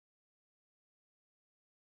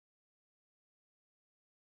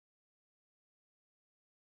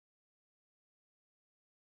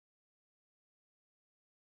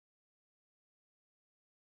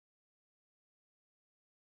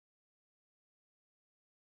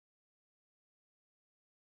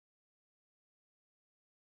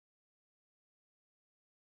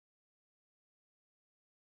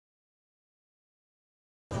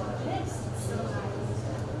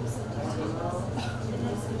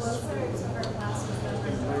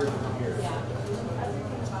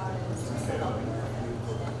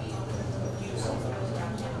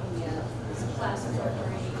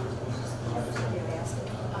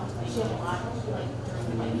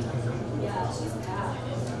Okay,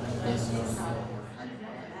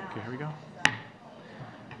 here we go.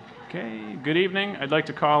 Okay, good evening. I'd like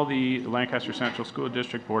to call the Lancaster Central School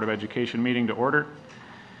District Board of Education meeting to order.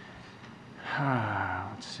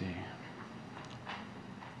 Let's see.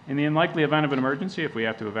 In the unlikely event of an emergency, if we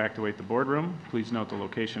have to evacuate the boardroom, please note the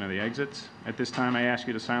location of the exits. At this time, I ask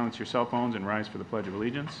you to silence your cell phones and rise for the Pledge of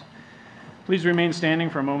Allegiance. Please remain standing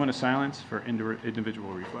for a moment of silence for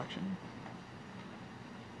individual reflection.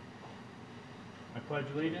 I pledge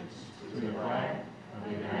allegiance to the flag of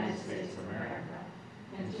the United States of America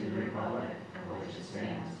and to the republic for which it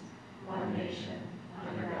stands, one nation,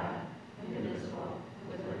 under God, indivisible,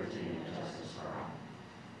 with liberty and justice for all.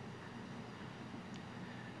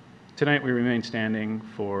 Tonight we remain standing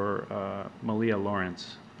for Malia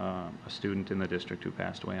Lawrence, a student in the district who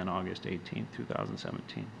passed away on August 18,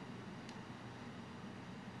 2017.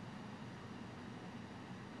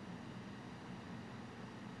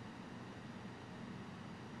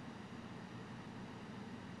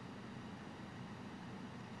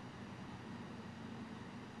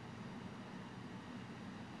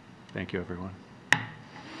 Thank you, everyone.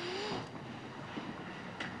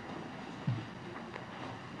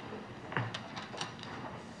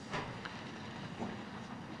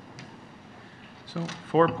 So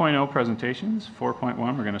 4.0 presentations. 4.1,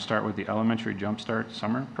 we're going to start with the Elementary Jumpstart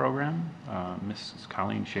Summer Program. Mrs.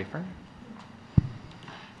 Colleen Schaefer.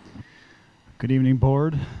 Good evening,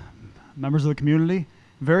 board, members of the community.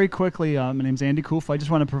 Very quickly, my name's Andy Koof. I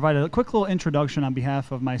just want to provide a quick little introduction on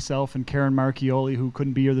behalf of myself and Karen Marchioli, who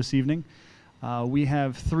couldn't be here this evening. We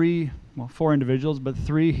have four individuals, but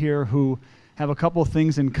three here who have a couple of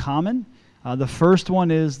things in common. The first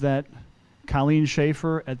one is that Colleen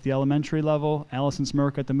Schaefer at the elementary level, Allison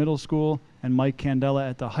Smirk at the middle school, and Mike Candela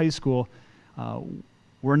at the high school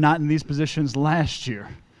were not in these positions last year,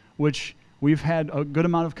 which we've had a good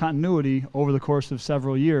amount of continuity over the course of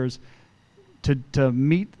several years to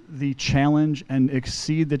meet the challenge and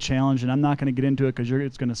exceed the challenge. And I'm not going to get into it because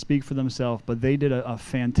it's going to speak for themselves, but they did a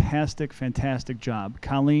fantastic, fantastic job.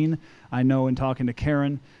 Colleen, I know in talking to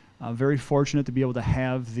Karen, very fortunate to be able to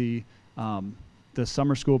have the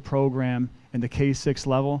summer school program in the K-6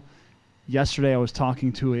 level. Yesterday I was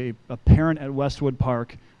talking to a parent at Westwood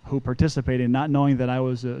Park who participated, not knowing that I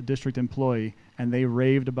was a district employee, and they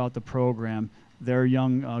raved about the program. Their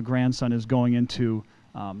young grandson is going into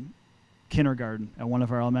kindergarten at one of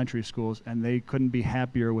our elementary schools, and they couldn't be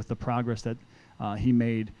happier with the progress that he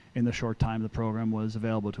made in the short time the program was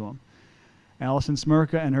available to him. Allison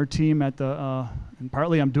Smirka and her team at and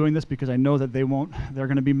partly I'm doing this because I know that they're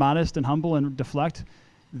going to be modest and humble and deflect.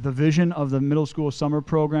 The vision of the middle school summer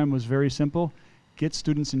program was very simple: get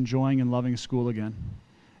students enjoying and loving school again.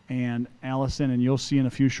 And Allison, and you'll see in a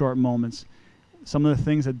few short moments, some of the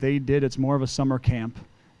things that they did, it's more of a summer camp.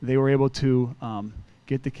 They were able to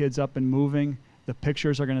get the kids up and moving. The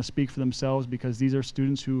pictures are going to speak for themselves because these are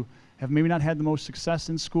students who have maybe not had the most success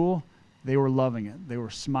in school. They were loving it. They were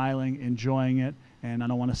smiling, enjoying it, and I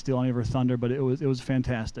don't want to steal any of her thunder, but it was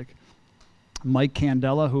fantastic. Mike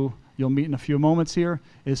Candela, who you'll meet in a few moments here,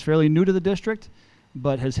 is fairly new to the district,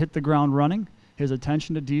 but has hit the ground running. His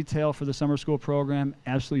attention to detail for the summer school program,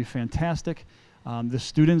 absolutely fantastic. The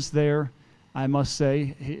students there, I must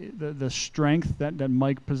say, the strength that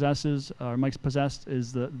Mike possesses, or Mike's possessed,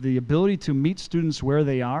 is the ability to meet students where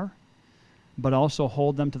they are, but also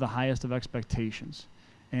hold them to the highest of expectations.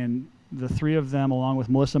 And the three of them, along with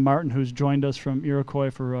Melissa Martin, who's joined us from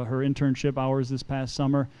Iroquois for her internship hours this past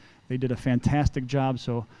summer, they did a fantastic job.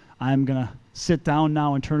 So I'm going to sit down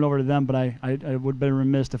now and turn it over to them, but I would have been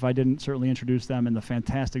remiss if I didn't certainly introduce them and the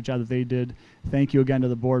fantastic job that they did. Thank you again to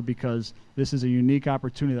the board, because this is a unique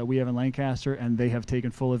opportunity that we have in Lancaster, and they have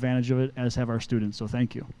taken full advantage of it, as have our students. So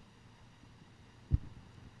thank you.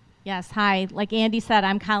 Yes, hi. Like Andy said,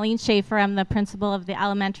 I'm Colleen Schaefer. I'm the principal of the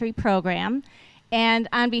elementary program. And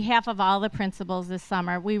on behalf of all the principals this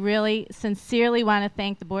summer, we really sincerely want to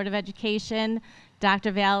thank the Board of Education,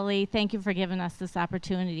 Dr. Valley. Thank you for giving us this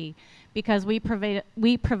opportunity, because we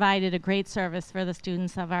provided a great service for the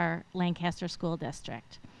students of our Lancaster School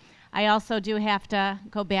District. I also do have to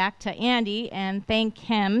go back to Andy and thank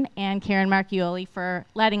him and Karen Marchioli for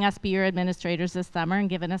letting us be your administrators this summer and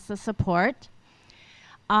giving us the support.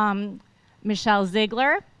 Michelle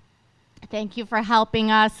Ziegler, thank you for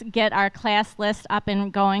helping us get our class list up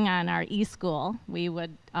and going on our eSchool. We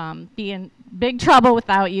would be in big trouble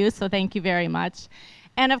without you, so thank you very much.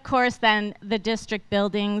 And of course then the district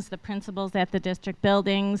buildings, the principals at the district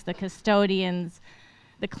buildings, the custodians,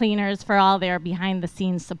 the cleaners, for all their behind the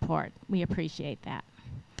scenes support. We appreciate that.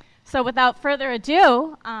 So without further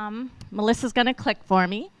ado, Melissa's gonna click for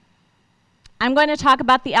me. I'm going to talk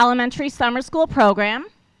about the elementary summer school program.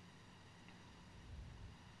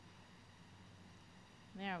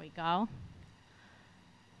 There we go.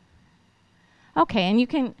 Okay,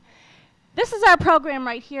 and this is our program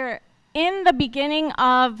right here. In the beginning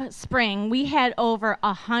of spring, we had over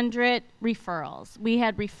 100 referrals. We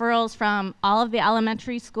had referrals from all of the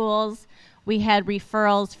elementary schools. We had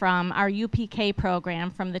referrals from our UPK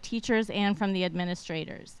program, from the teachers and from the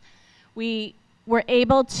administrators. We were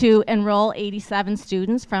able to enroll 87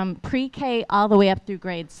 students from pre-K all the way up through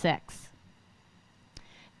grade 6.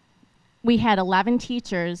 We had 11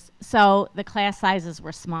 teachers, so the class sizes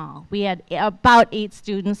were small. We had about 8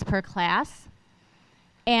 students per class,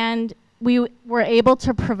 and we were able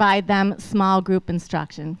to provide them small group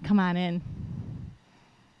instruction. Come on in.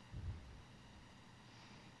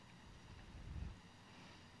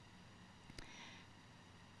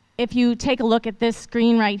 If you take a look at this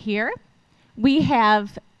screen right here, we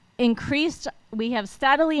have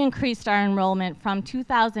steadily increased our enrollment from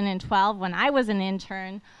 2012, when I was an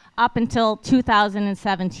intern, up until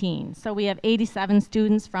 2017. So we have 87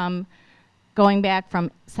 students going back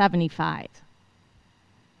from 75.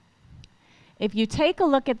 If you take a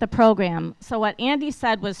look at the program, so what Andy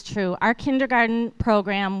said was true. Our kindergarten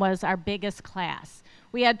program was our biggest class.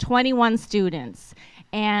 We had 21 students,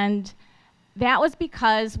 and that was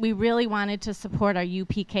because we really wanted to support our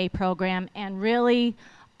UPK program and really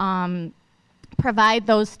provide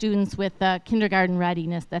those students with the kindergarten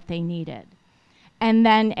readiness that they needed. And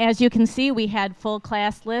then, as you can see, we had full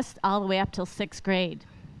class lists all the way up till 6th grade.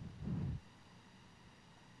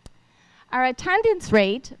 Our attendance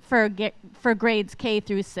rate for grades K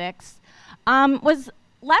through 6 was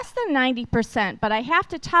less than 90%, but I have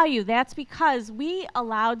to tell you that's because we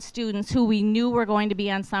allowed students who we knew were going to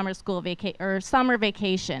be on summer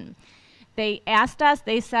vacation. They asked us,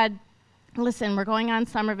 they said, listen, we're going on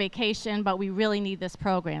summer vacation, but we really need this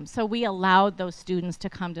program. So we allowed those students to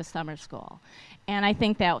come to summer school. And I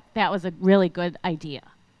think that was a really good idea.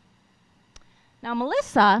 Now,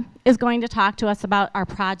 Melissa is going to talk to us about our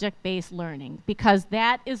project-based learning, because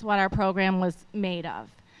that is what our program was made of.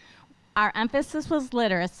 Our emphasis was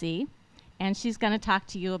literacy, and she's going to talk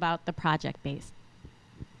to you about the project-based.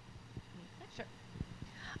 Sure.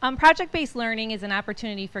 Project-based learning is an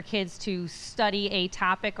opportunity for kids to study a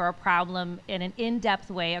topic or a problem in an in-depth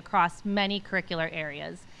way across many curricular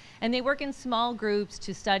areas. And they work in small groups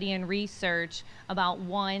to study and research about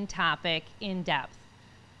one topic in depth.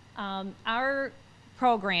 Our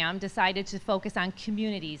program decided to focus on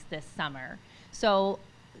communities this summer. So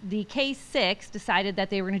the K-6 decided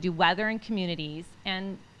that they were going to do weather and communities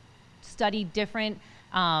and study different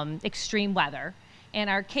extreme weather. And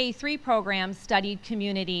our K-3 program studied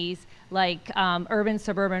communities like urban,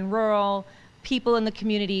 suburban, rural, people in the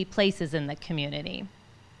community, places in the community.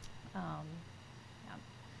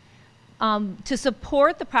 To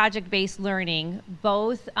support the project-based learning,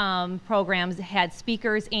 both programs had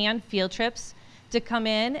speakers and field trips to come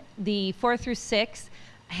in. The 4 through 6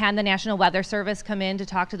 had the National Weather Service come in to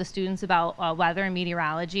talk to the students about weather and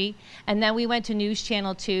meteorology. And then we went to News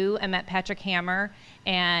Channel 2 and met Patrick Hammer,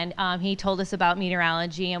 and he told us about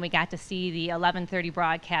meteorology, and we got to see the 11:30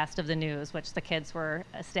 broadcast of the news, which the kids were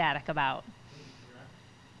ecstatic about.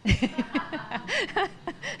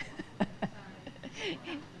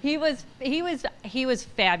 He was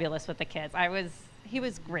fabulous with the kids. He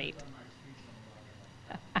was great.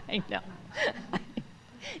 I know.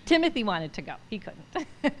 Timothy wanted to go. He couldn't.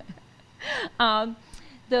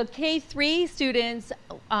 The K-3 students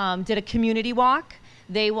did a community walk.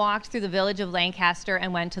 They walked through the village of Lancaster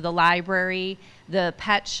and went to the library, the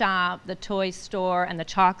pet shop, the toy store, and the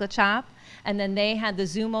chocolate shop. And then they had the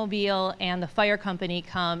Zoomobile and the fire company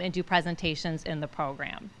come and do presentations in the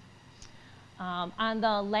program. On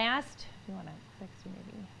the last, you want to fix me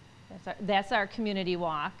maybe? That's our community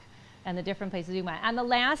walk and the different places we went. On the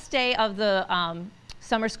last day of the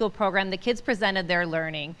summer school program, the kids presented their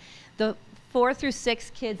learning. The 4 through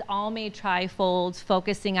 6 kids all made trifolds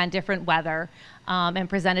focusing on different weather and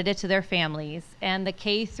presented it to their families. And the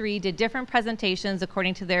K-3 did different presentations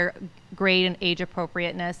according to their grade and age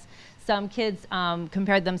appropriateness. Some kids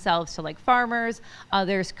compared themselves to like farmers.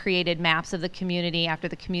 Others created maps of the community after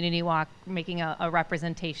the community walk, making a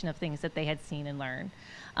representation of things that they had seen and learned.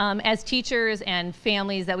 As teachers and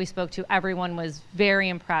families that we spoke to, everyone was very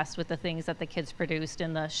impressed with the things that the kids produced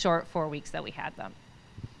in the short 4 weeks that we had them.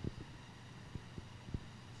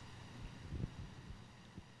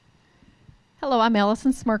 Hello, I'm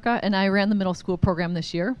Allison Smirka, and I ran the middle school program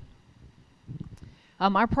this year.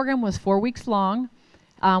 Our program was 4 weeks long.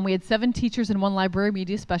 We had 7 teachers and 1 library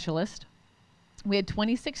media specialist. We had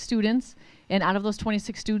 26 students, and out of those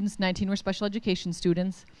 26 students, 19 were special education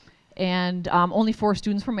students, and only 4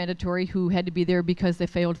 students were mandatory who had to be there because they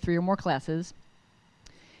failed 3 or more classes.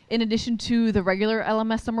 In addition to the regular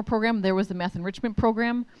LMS summer program, there was the math enrichment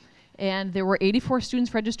program, and there were 84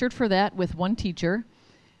 students registered for that with 1 teacher.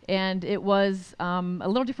 And it was a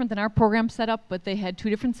little different than our program setup, but they had 2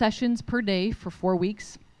 different sessions per day for 4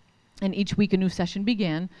 weeks, and each week a new session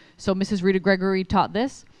began. So Mrs. Rita Gregory taught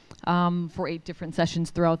this for 8 different sessions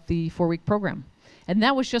throughout the 4-week program. And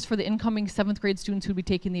that was just for the incoming 7th grade students who would be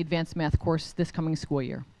taking the advanced math course this coming school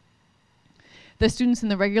year. The students in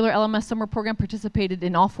the regular LMS summer program participated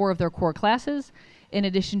in all 4 of their core classes, in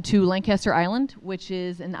addition to Lancaster Island, which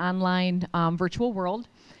is an online virtual world.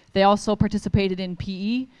 They also participated in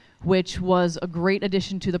PE, which was a great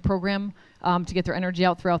addition to the program to get their energy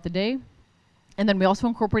out throughout the day. And then we also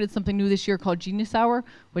incorporated something new this year called Genius Hour,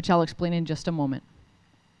 which I'll explain in just a moment.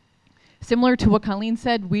 Similar to what Colleen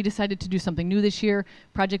said, we decided to do something new this year,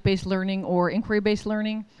 project-based learning or inquiry-based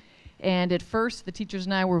learning. And at first, the teachers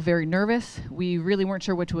and I were very nervous. We really weren't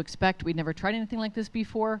sure what to expect. We'd never tried anything like this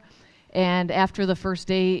before. And after the first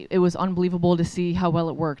day, it was unbelievable to see how well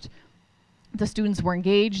it worked. The students were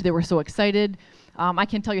engaged. They were so excited. I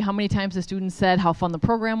can't tell you how many times the students said how fun the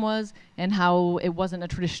program was and how it wasn't a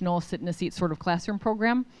traditional sit-in-a-seat sort of classroom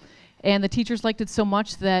program. And the teachers liked it so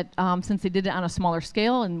much that since they did it on a smaller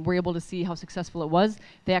scale and were able to see how successful it was,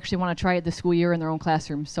 they actually want to try it this school year in their own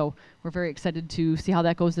classroom. So we're very excited to see how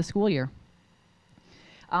that goes this school year.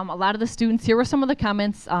 A lot of the students, here were some of the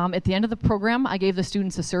comments. At the end of the program, I gave the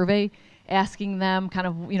students a survey asking them kind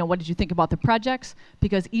of, what did you think about the projects?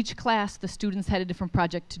 Because each class, the students had a different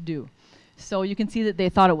project to do. So you can see that they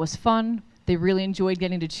thought it was fun. They really enjoyed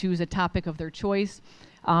getting to choose a topic of their choice,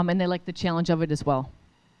 and they liked the challenge of it as well.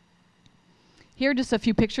 Here are just a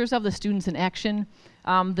few pictures of the students in action.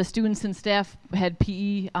 The students and staff had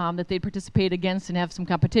PE that they participate against and have some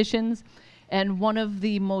competitions. And one of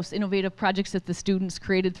the most innovative projects that the students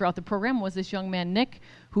created throughout the program was this young man, Nick,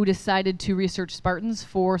 who decided to research Spartans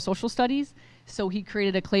for social studies. So he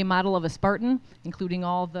created a clay model of a Spartan, including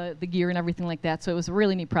all the gear and everything like that. So it was a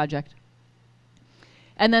really neat project.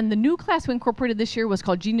 And then the new class we incorporated this year was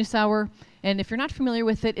called Genius Hour. And if you're not familiar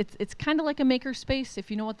with it, it's kind of like a maker space,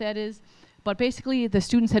 if you know what that is. But basically, the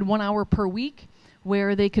students had 1 hour per week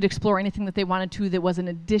where they could explore anything that they wanted to that was in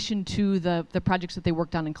addition to the projects that they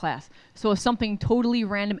worked on in class. So if something totally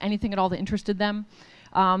random, anything at all that interested them.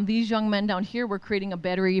 These young men down here were creating a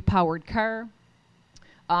battery-powered car.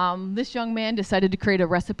 This young man decided to create a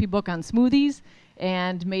recipe book on smoothies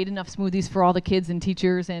and made enough smoothies for all the kids and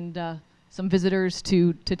teachers and some visitors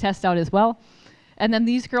to test out as well. And then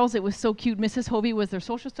these girls, it was so cute. Mrs. Hovey was their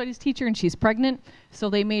social studies teacher, and she's pregnant,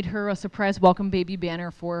 so they made her a surprise welcome baby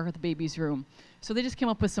banner for the baby's room. So they just came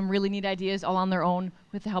up with some really neat ideas all on their own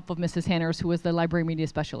with the help of Mrs. Hanners, who was the library media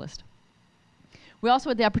specialist. We also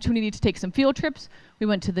had the opportunity to take some field trips. We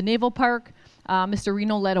went to the Naval Park. Mr.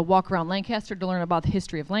 Reno led a walk around Lancaster to learn about the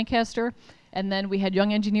history of Lancaster. And then we had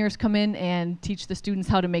young engineers come in and teach the students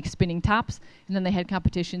how to make spinning tops. And then they had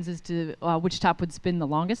competitions as to which top would spin the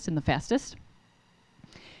longest and the fastest.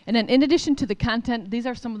 And then in addition to the content, these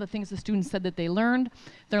are some of the things the students said that they learned.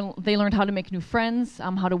 They learned how to make new friends,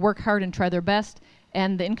 how to work hard and try their best.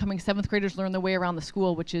 And the incoming 7th graders learned their way around the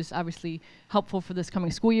school, which is obviously helpful for this coming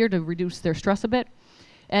school year to reduce their stress a bit.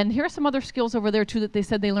 And here are some other skills over there, too, that they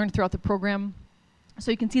said they learned throughout the program. So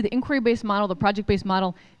you can see the inquiry-based model, the project-based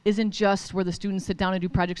model, isn't just where the students sit down and do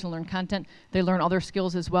projects and learn content. They learn other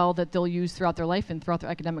skills as well that they'll use throughout their life and throughout their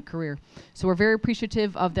academic career. So we're very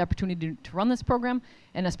appreciative of the opportunity to run this program,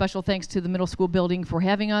 and a special thanks to the middle school building for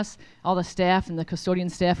having us, all the staff and the custodian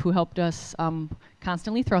staff who helped us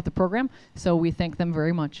constantly throughout the program. So we thank them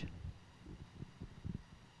very much.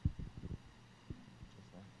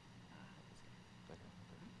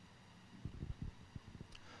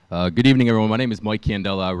 Good evening, everyone. My name is Mike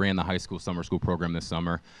Candela. I ran the high school summer school program this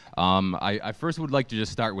summer. I first would like to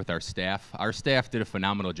just start with our staff. Our staff did a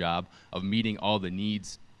phenomenal job of meeting all the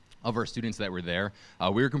needs of our students that were there.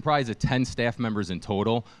 We were comprised of 10 staff members in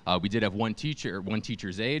total. We did have one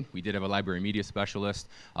teacher's aide. We did have a library media specialist,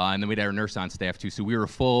 and then we had our nurse on staff too. So we were a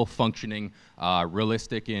full functioning,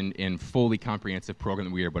 realistic, and fully comprehensive program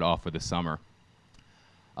that we were able to offer this summer.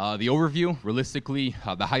 The overview, realistically,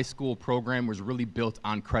 the high school program was really built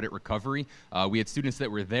on credit recovery. We had students that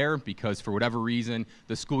were there because for whatever reason,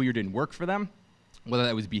 the school year didn't work for them, whether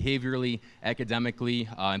that was behaviorally, academically,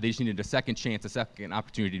 and they just needed a second chance, a second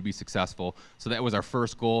opportunity to be successful. So that was our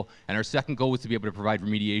first goal. And our second goal was to be able to provide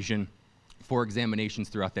remediation 4 examinations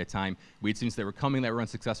throughout that time. We had students that were coming that were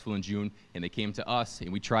unsuccessful in June, and they came to us,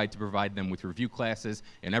 and we tried to provide them with review classes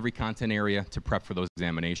in every content area to prep for those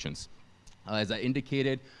examinations. As I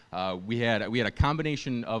indicated, we had a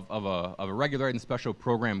combination of a regular ed and special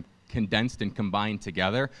program condensed and combined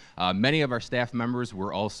together. Many of our staff members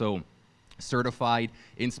were also certified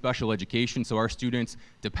in special education, so our students,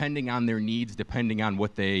 depending on their needs, depending on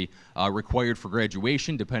what they required for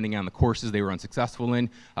graduation, depending on the courses they were unsuccessful in,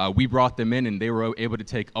 we brought them in and they were able to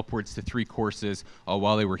take upwards to 3 courses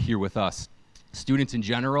while they were here with us. Students in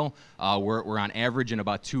general were on average in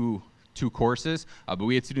about two courses, but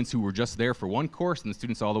we had students who were just there for 1 course and the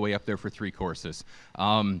students all the way up there for 3 courses.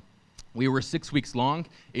 We were 6 weeks long.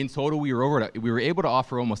 In total, we were able to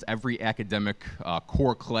offer almost every academic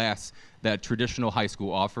core class that traditional high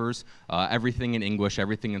school offers, everything in English,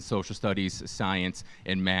 everything in social studies, science,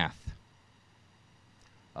 and math.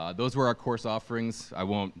 Those were our course offerings. I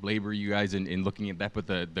won't labor you guys in looking at that, but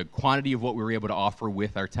the quantity of what we were able to offer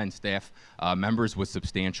with our 10 staff members was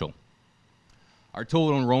substantial. Our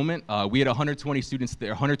total enrollment, we had 120 students there,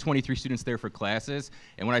 123 students there for classes.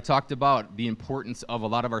 And when I talked about the importance of a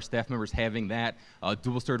lot of our staff members having that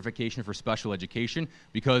dual certification for special education,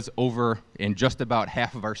 because over and just about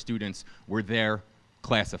half of our students were there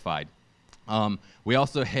classified. We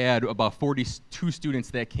also had about 42 students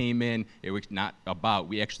that came in,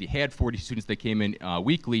 we actually had 40 students that came in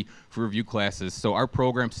weekly for review classes. So our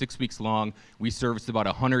program, 6 weeks long, we serviced about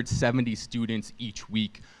 170 students each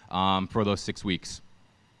week for those 6 weeks.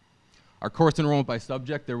 Our course enrollment by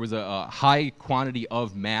subject, there was a high quantity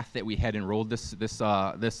of math that we had enrolled this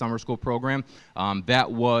summer school program.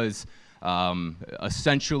 That was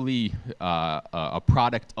essentially a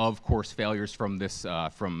product of course failures from this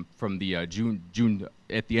from the June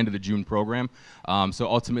at the end of the June program. So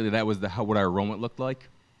ultimately, that was what our enrollment looked like.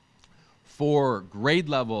 For grade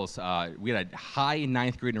levels, we had a high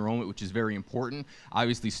 9th grade enrollment, which is very important.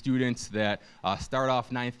 Obviously, students that start off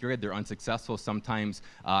 9th grade, they're unsuccessful, sometimes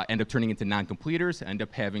end up turning into non-completers, end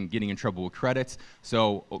up getting in trouble with credits.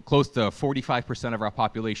 So close to 45% of our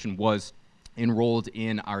population was enrolled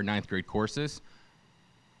in our 9th grade courses.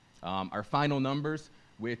 Our final numbers,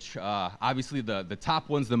 which obviously the top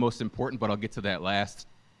one's the most important, but I'll get to that last.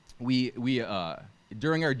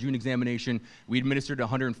 During our June examination, we administered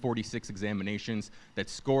 146 examinations that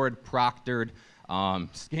scored, proctored,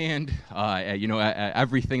 scanned,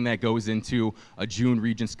 everything that goes into a June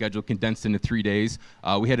Regent schedule condensed into 3 days.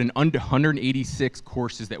 We had 186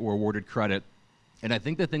 courses that were awarded credit. And I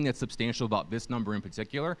think the thing that's substantial about this number in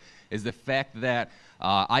particular is the fact that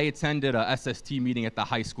I attended a SST meeting at the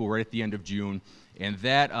high school right at the end of June. And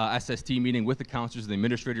that SST meeting with the counselors and the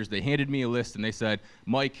administrators, they handed me a list and they said,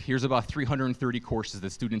 Mike, here's about 330 courses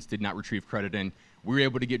that students did not retrieve credit in. We were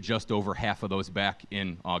able to get just over half of those back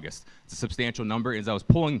in August. It's a substantial number. As I was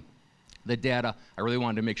pulling the data, I really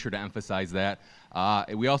wanted to make sure to emphasize that.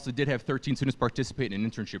 We also did have 13 students participate in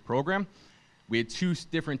an internship program. We had 2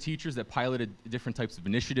 different teachers that piloted different types of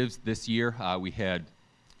initiatives this year. We had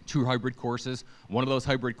 2 hybrid courses. One of those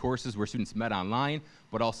hybrid courses where students met online,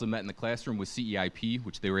 but also met in the classroom was CEIP,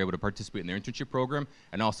 which they were able to participate in their internship program,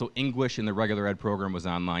 and also English in the regular ed program was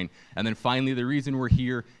online. And then finally, the reason we're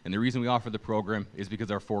here and the reason we offer the program is because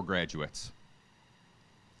our 4 graduates.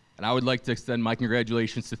 And I would like to extend my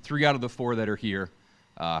congratulations to 3 out of the 4 that are here,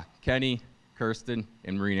 Kenny, Kirsten,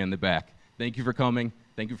 and Marina in the back. Thank you for coming.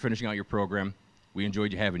 Thank you for finishing out your program. We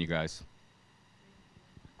enjoyed having you guys.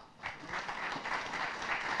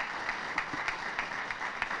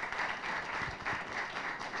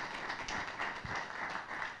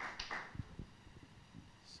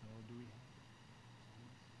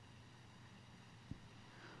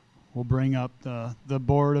 We'll bring up the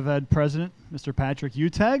Board of Ed President, Mr. Patrick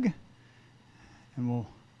Uteg, and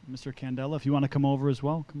Mr. Candela, if you want to come over as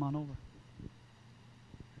well, come on over.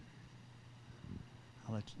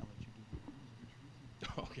 I'll let you do it.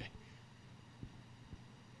 Okay.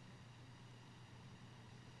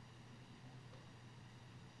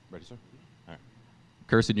 Ready, sir? All right.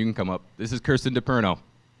 Kirsten, you can come up. This is Kirsten DePerno.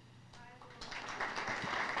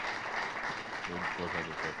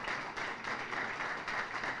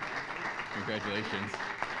 Congratulations.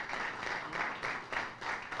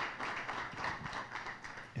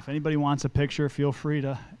 If anybody wants a picture, feel free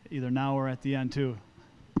to either now or at the end too.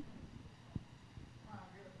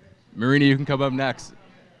 Marina, you can come up next.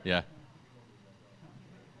 Yeah.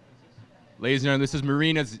 Ladies and gentlemen, this is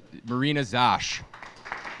Marina Zash.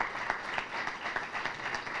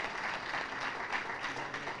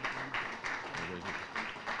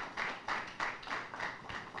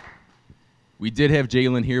 We did have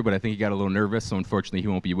Jalen here, but I think he got a little nervous, so unfortunately he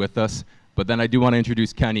won't be with us. But then I do want to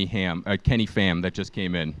introduce Kenny Pham that just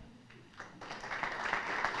came in.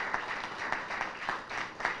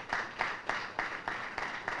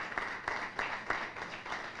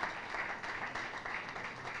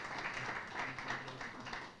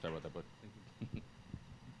 Sorry about that, bud.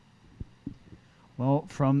 Well,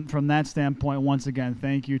 from that standpoint, once again,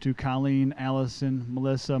 thank you to Colleen, Allison,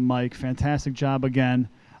 Melissa, Mike. Fantastic job again.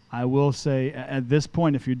 I will say at this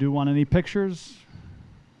point, if you do want any pictures,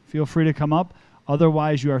 feel free to come up.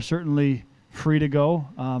 Otherwise, you are certainly free to go.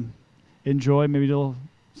 Enjoy maybe a little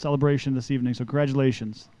celebration this evening. So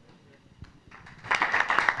congratulations.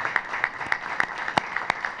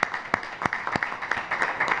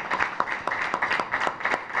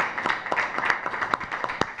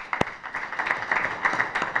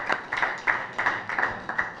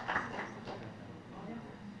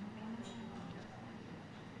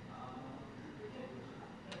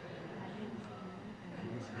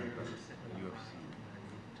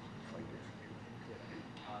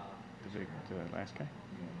 The last guy?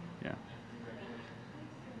 Yeah.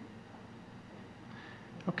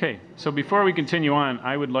 Okay, so before we continue on,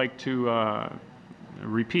 I would like to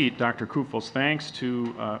repeat Dr. Kufel's thanks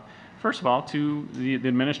to, first of all, to the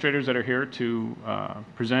administrators that are here to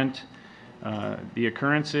present the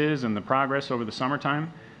occurrences and the progress over the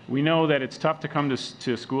summertime. We know that it's tough to come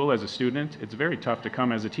to school as a student. It's very tough to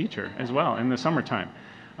come as a teacher as well in the summertime.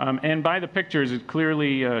 And by the pictures, it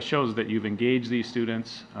clearly shows that you've engaged these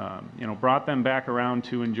students, brought them back around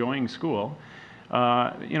to enjoying school.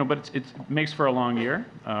 But it makes for a long year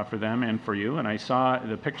for them and for you. And I saw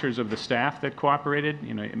the pictures of the staff that cooperated.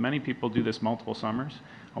 Many people do this multiple summers,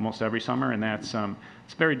 almost every summer, and it's a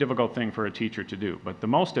very difficult thing for a teacher to do. But the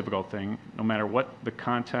most difficult thing, no matter what the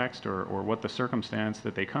context or what the circumstance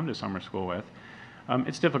that they come to summer school with,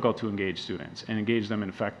 it's difficult to engage students and engage them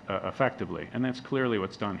effectively, and that's clearly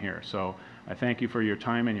what's done here. So I thank you for your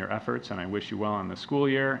time and your efforts, and I wish you well on the school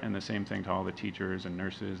year, and the same thing to all the teachers and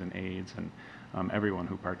nurses and aides and everyone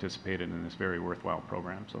who participated in this very worthwhile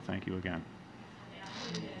program. So thank you again.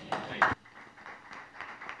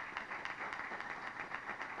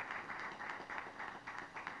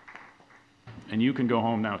 And you can go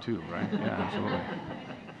home now too, right? Yeah, absolutely.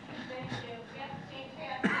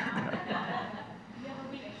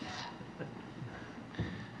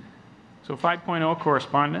 So 5.0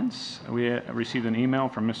 correspondence. We received an email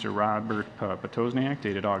from Mr. Robert Potosniak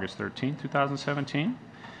dated August 13, 2017.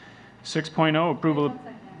 6.0 approval of... Are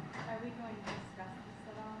we going to discuss this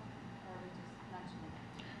at all, or are we just mentioning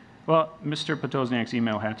it? Well, Mr. Potosniak's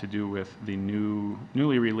email had to do with the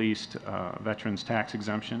newly released veterans tax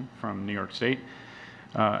exemption from New York State.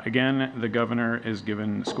 Again, the governor has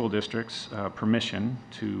given school districts permission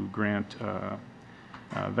to grant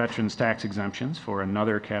veterans tax exemptions for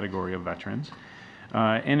another category of veterans.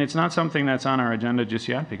 And it's not something that's on our agenda just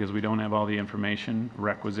yet because we don't have all the information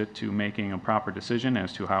requisite to making a proper decision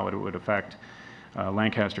as to how it would affect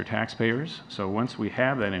Lancaster taxpayers. So once we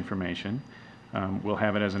have that information, we'll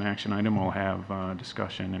have it as an action item. We'll have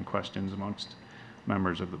discussion and questions amongst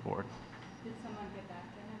members of the board. Did someone get back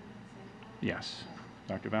to him and say that? Yes.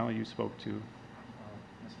 Dr. Valley, you spoke to?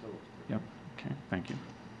 Ms. Phillips. Yep. Okay, thank you.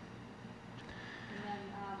 And then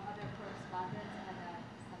other correspondence, I had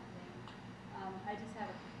something.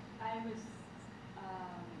 I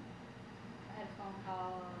had a phone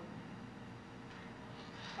call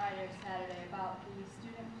Friday or Saturday about the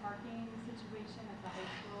student parking situation at the high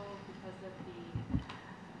school because of the,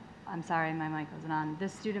 I'm sorry, my mic wasn't on. The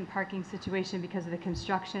student parking situation because of the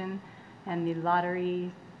construction and the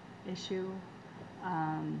lottery issue.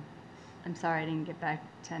 I'm sorry I didn't get back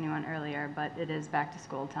to anyone earlier, but it is back to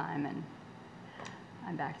school time and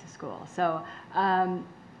I'm back to school. So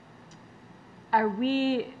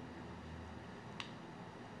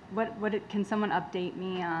can someone update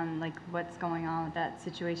me on like what's going on with that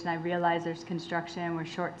situation? I realize there's construction, we're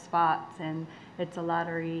short spots and it's a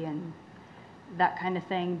lottery and that kind of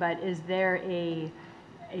thing, but is there a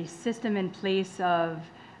system in place of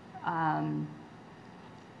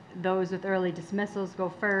those with early dismissals go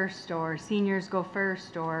first or seniors go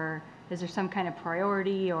first, or is there some kind of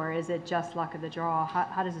priority, or is it just luck of the draw?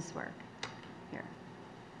 How does this work here?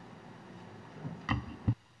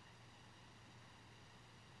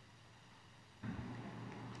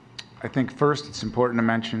 I think first it's important to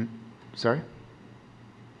mention, it's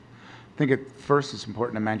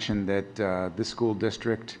important to mention that this school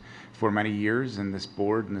district for many years and this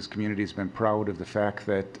board and this community has been proud of the fact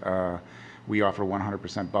that we offer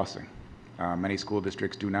 100% busing. Many school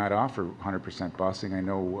districts do not offer 100% busing. I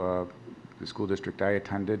know the school district I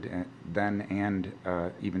attended then and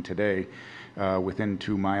even today, within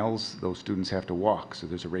 2 miles, those students have to walk. So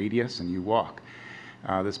there's a radius and you walk.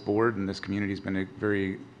 This board and this community has been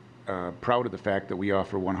very proud of the fact that we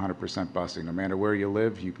offer 100% busing. No matter where you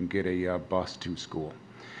live, you can get a bus to school.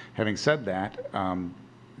 Having said that,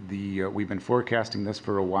 we've been forecasting this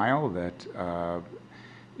for a while, that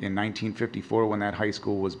in 1954, when that high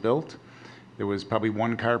school was built, there was probably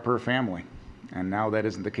 1 car per family. And now that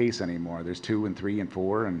isn't the case anymore. There's 2 and 3 and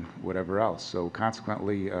 4 and whatever else. So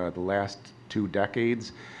consequently, the last 2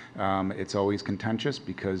 decades, it's always contentious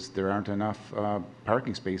because there aren't enough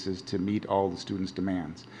parking spaces to meet all the students'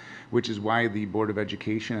 demands, which is why the Board of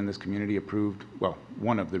Education in this community approved, well,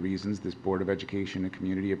 one of the reasons this Board of Education and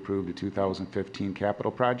community approved a 2015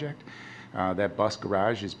 capital project. That bus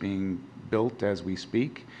garage is being built as we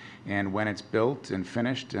speak, and when it's built and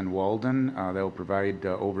finished in Walden, they'll provide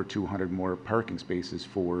over 200 more parking spaces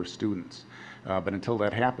for students. But until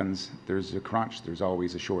that happens, there's a crunch. There's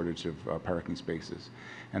always a shortage of parking spaces.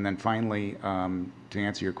 And then finally, to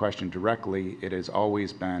answer your question directly, it has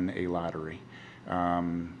always been a lottery.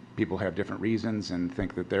 People have different reasons and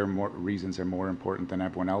think that their reasons are more important than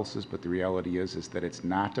everyone else's, but the reality is that it's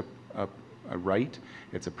not a right,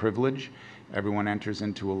 it's a privilege. Everyone enters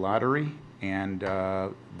into a lottery, and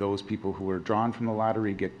those people who are drawn from the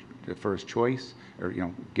lottery get the first choice, or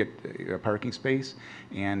get a parking space.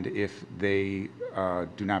 And if they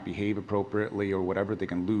do not behave appropriately or whatever, they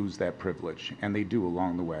can lose that privilege, and they do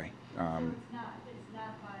along the way. So it's not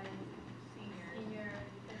by seniors.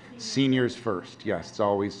 Seniors first, yes, it's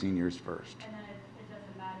always seniors first. And then it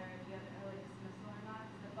doesn't matter if you have an early dismissal or not.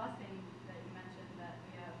 The busing that you mentioned that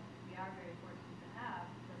we are very fortunate to have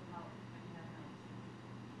doesn't help when you have an early dismissal.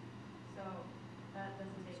 So that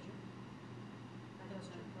doesn't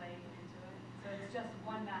play into it. So it's just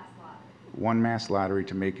one mass lottery. One mass lottery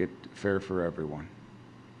to make it fair for everyone.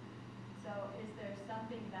 So is there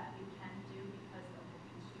something that we can do because of the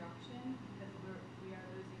construction? Because we are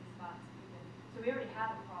losing spots. So we already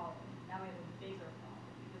have a problem. Now we have a bigger problem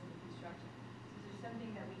because of the construction. So is there something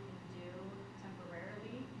that we can do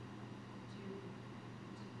temporarily to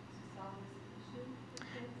solve this issue for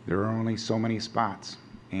kids? There are only so many spots,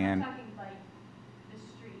 and I'm talking like the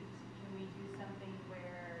street. Can we do something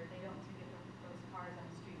where they don't get those cars on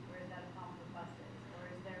the street? Or is that a problem for buses? Or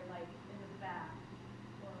is there like in the back?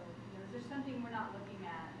 Or is there something we're not looking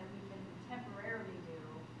at that we can temporarily do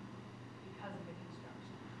because of the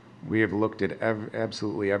construction? we have looked at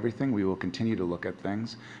absolutely everything. We will continue to look at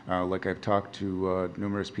things. Like I've talked to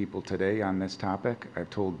numerous people today on this topic. I've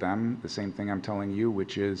told them the same thing I'm telling you,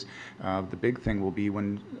 which is the big thing will be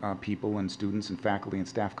when people and students and faculty and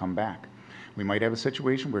staff come back. We might have a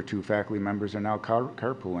situation where 2 faculty members are now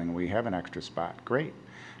carpooling and we have an extra spot. Great.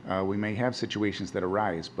 We may have situations that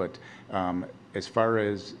arise, but as far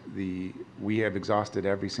as we have exhausted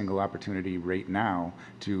every single opportunity right now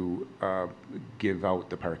to give out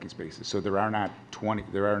the parking spaces. So there are not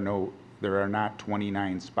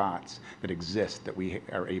 29 spots that exist that we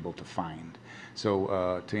are able to find.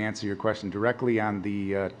 So to answer your question directly on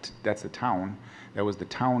that's the town. That was the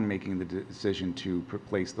town making the decision to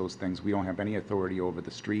place those things. We don't have any authority over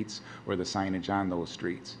the streets or the signage on those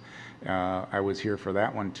streets. I was here for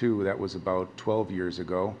that one too. That was about 12 years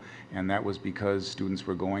ago, and that was because students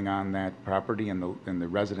were going on that property, and the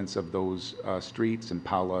residents of those streets,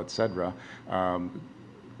 Impala, etc.,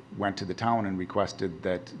 went to the town and requested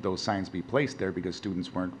that those signs be placed there because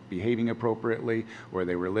students weren't behaving appropriately, or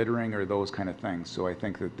they were littering, or those kind of things. So I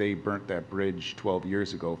think that they burnt that bridge 12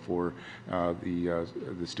 years ago for the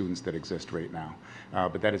students that exist right now.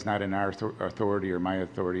 But that is not in our authority or my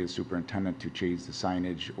authority as superintendent to change the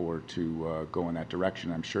signage or to go in that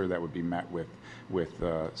direction. I'm sure that would be met with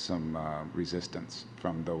some resistance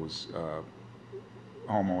from those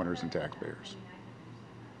homeowners and taxpayers.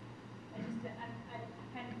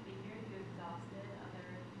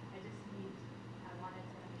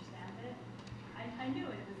 I knew it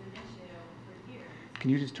was an issue for years. Can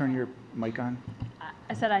you just turn your mic on?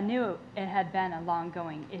 I said I knew it had been a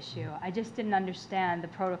long-going issue. I just didn't understand the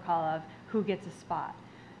protocol of who gets a spot.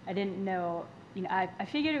 I didn't know, I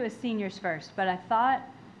figured it was seniors first, but I thought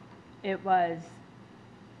it was,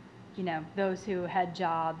 those who had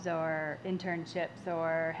jobs or internships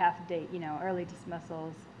or half-day, early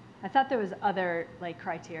dismissals. I thought there was other,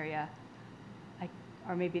 criteria,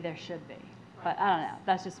 or maybe there should be, but I don't know.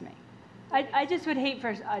 That's just me. I just would hate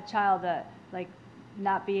for a child to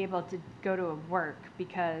not be able to go to work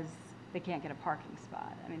because they can't get a parking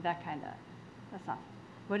spot. I mean, that's not,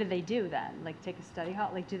 what do they do then? Take a study hall?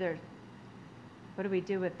 What do we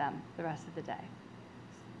do with them the rest of the day?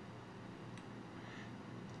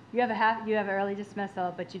 You have early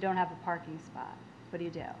dismissal, but you don't have a parking spot. What do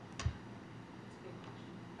you do?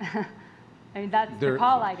 I mean, that's the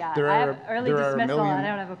call I got. I have early dismissal and I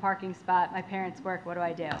don't have a parking spot. My parents work. What do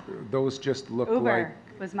I do? Those just look Uber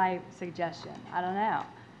like, was my suggestion. I don't know.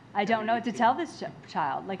 I don't know what to tell this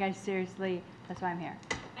child. Like, I seriously, that's why I'm here.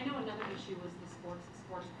 I know another issue was the sports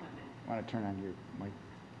equipment. want to turn on your mic?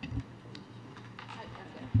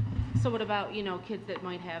 So what about, you know, kids that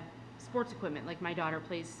might have sports equipment, like my daughter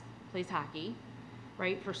plays hockey,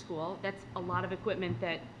 right, for school. That's a lot of equipment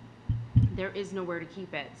that there is nowhere to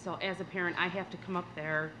keep it. So as a parent, I have to come up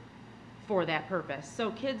there for that purpose.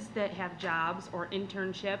 So kids that have jobs or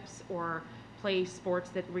internships or play sports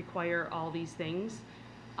that require all these things,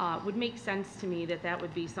 would make sense to me that that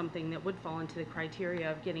would be something that would fall into the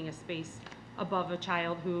criteria of getting a space above a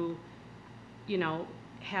child who, you know,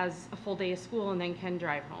 has a full day of school and then can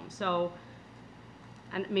drive home. So,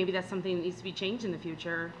 and maybe that's something that needs to be changed in the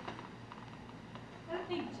future. I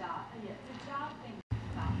think the job thing.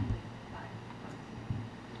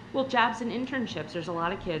 Well, jobs and internships, there's a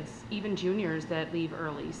lot of kids, even juniors, that leave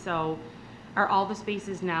early. So are all the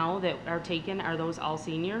spaces now that are taken, are those all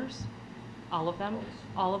seniors? All of them?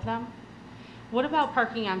 All of them? What about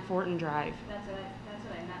parking on Fortin Drive? That's what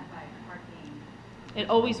I meant by parking. It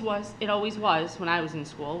always was when I was in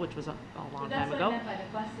school, which was a long time ago. That's what I meant by the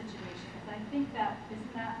bus situation, because I think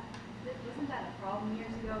wasn't that a problem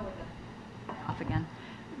years ago with off again?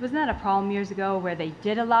 Wasn't that a problem years ago where they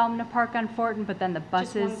did allow them to park on Fortin, but then the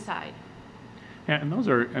buses? Just one side. Yeah, and those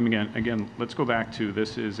are, I mean, again, let's go back to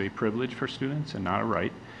this is a privilege for students and not a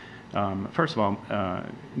right. First of all,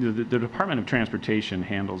 the Department of Transportation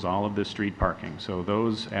handles all of the street parking, so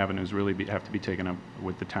those avenues really have to be taken up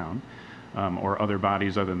with the town or other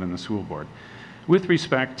bodies other than the school board. With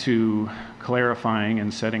respect to clarifying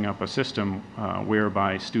and setting up a system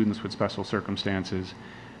whereby students with special circumstances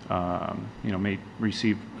may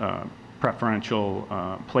receive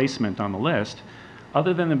preferential placement on the list,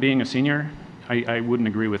 other than them being a senior, I wouldn't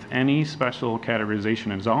agree with any special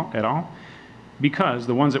categorization at all, because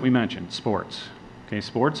the ones that we mentioned, sports. Okay,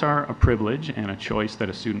 sports are a privilege and a choice that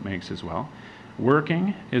a student makes as well.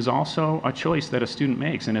 Working is also a choice that a student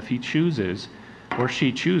makes, and if he chooses or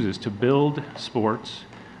she chooses to build sports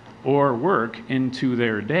or work into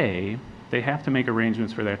their day, they have to make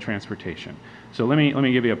arrangements for that transportation. So let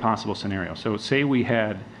me give you a possible scenario. So say we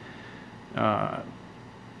had a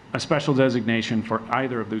special designation for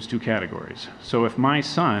either of those two categories. So if my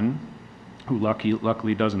son, who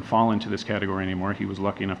luckily doesn't fall into this category anymore, he was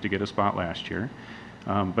lucky enough to get a spot last year,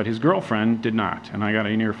 but his girlfriend did not, and I got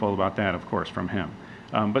an earful about that, of course, from him.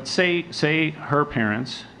 But say her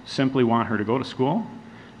parents simply want her to go to school.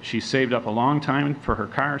 She's saved up a long time for her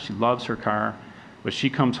car. She loves her car, but she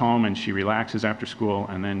comes home and she relaxes after school,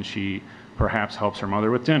 and then she perhaps helps her mother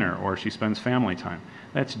with dinner, or she spends family time.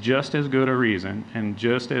 That's just as good a reason and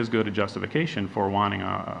just as good a justification for wanting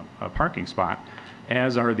a parking spot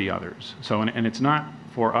as are the others. So, and it's not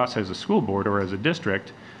for us as a school board or as a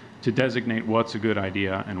district to designate what's a good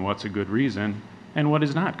idea and what's a good reason and what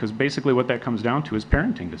is not, because basically what that comes down to is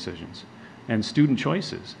parenting decisions and student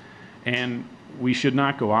choices. And we should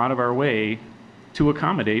not go out of our way to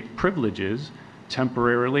accommodate privileges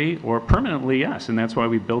temporarily or permanently, yes, and that's why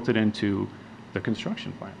we built it into the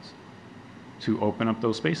construction plans, to open up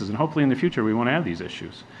those spaces. And hopefully in the future we won't have these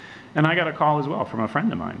issues. And I got a call as well from a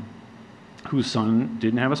friend of mine whose son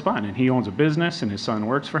didn't have a spot, and he owns a business and his son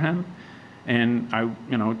works for him. And I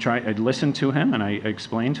listened to him and I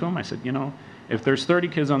explained to him, I said, if there's 30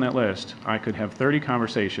 kids on that list, I could have 30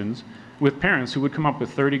 conversations with parents who would come up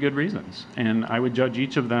with 30 good reasons. And I would judge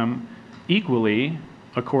each of them equally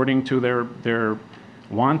according to their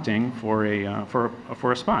wanting for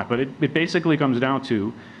a spot. But it basically comes down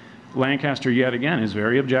to Lancaster, yet again, is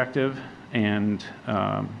very objective and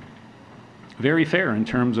very fair in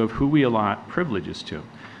terms of who we allot privileges to.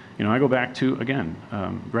 I go back to, again,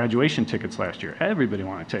 graduation tickets last year. Everybody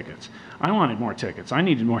wanted tickets. I wanted more tickets. I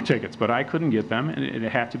needed more tickets, but I couldn't get them. It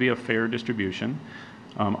had to be a fair distribution,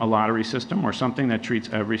 a lottery system, or something that treats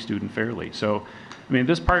every student fairly. So,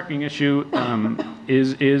 this parking issue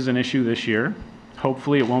is an issue this year.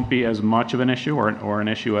 Hopefully it won't be as much of an issue or an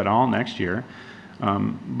issue at all next year.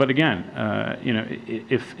 But again,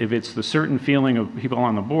 if it's the certain feeling of people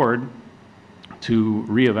on the board to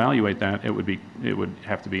reevaluate that, it would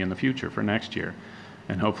have to be in the future for next year,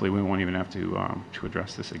 and hopefully we won't even have to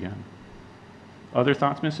address this again. Other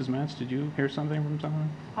thoughts, Mrs. Metz? Did you hear something from someone?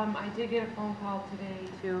 I did get a phone call today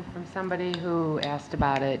too from somebody who asked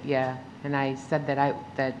about it. Yeah, and I said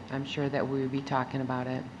that I'm sure that we would be talking about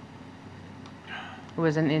it. It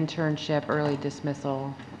was an internship, early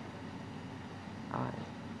dismissal.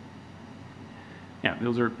 Yeah,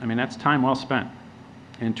 those are, I mean, that's time well spent.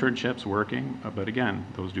 Internships, working, but again,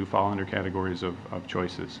 those do fall under categories of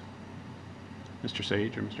choices. Mr.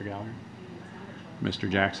 Sage or Mr. Gallagher? Mr.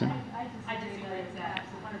 Jackson? I disagree with that.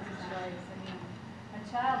 It's a choice. I mean,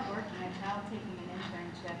 a child working, a child taking an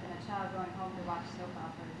internship, and a child going home to watch soap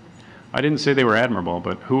operas. I didn't say they were admirable,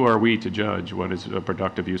 but who are we to judge what is a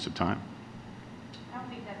productive use of time? I don't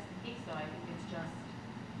think that's the case, though. I think it's just,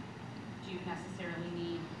 do you necessarily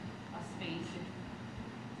need a space?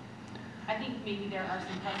 I think maybe there are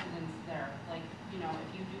some precedents there, like, you know,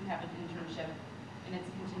 if you do have an internship and it's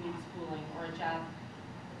continued schooling or a job,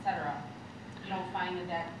 et cetera, you don't find that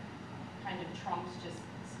that kind of trumps just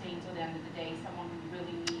staying till the end of the day, someone who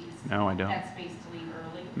really needs No, I don't. that space to leave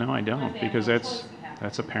early? No, I But don't, if they have because no that's choice, we have to.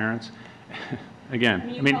 that's a parent's. Again, I I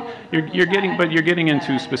mean, mean, you call it a you're privilege. getting, I but don't you're getting think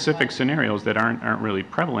into that either, specific but- scenarios that aren't really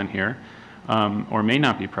prevalent here, or may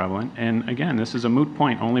not be prevalent. And again, this is a moot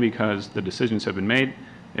point only because the decisions have been made.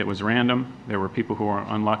 It was random. There were people who were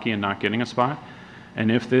unlucky in not getting a spot. And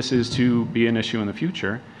if this is to be an issue in the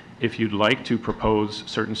future, if you'd like to propose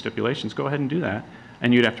certain stipulations, go ahead and do that.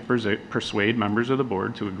 And you'd have to persuade members of the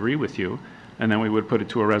board to agree with you, and then we would put it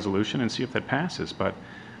to a resolution and see if that passes. But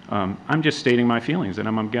I'm just stating my feelings, and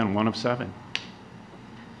I'm, again, one of 7.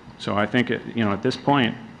 So I think, you know, at this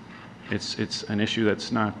point, it's an issue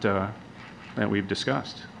that's not, that we've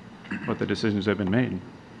discussed, but the decisions have been made.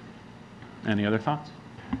 Any other thoughts?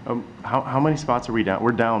 How many spots are we down?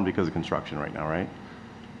 We're down because of construction right now, right?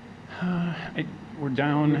 We're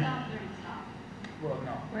down.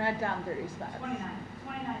 We're not down 30 spots. 29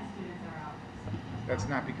 students are out. That's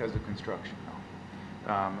not because of construction,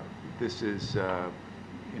 no. This is,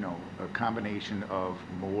 you know, a combination of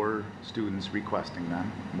more students requesting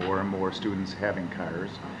them, more and more students having cars,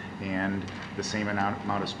 and the same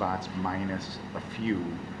amount of spots minus a few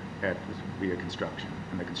via construction.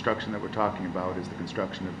 And the construction that we're talking about is the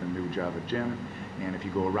construction of the new Java gym. And if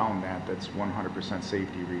you go around that, that's 100%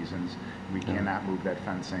 safety reasons. We cannot move that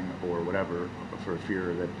fencing or whatever for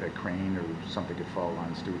fear that a crane or something could fall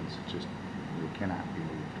on students. It just cannot be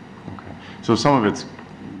moved. Okay. So some of it's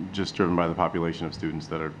just driven by the population of students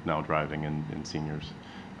that are now driving and seniors.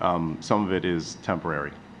 Some of it is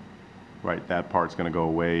temporary, right? That part's going to go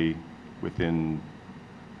away within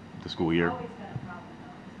the school year. It's always been a problem,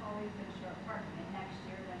 though. It's always been short parking, and next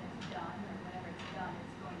year, when it's done, or whenever it's done,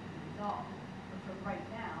 it's going to be resolved. But for right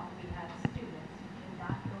now, we have students who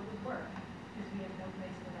cannot go to work because we have no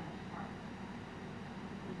place for them to park.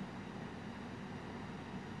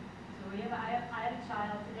 So I had a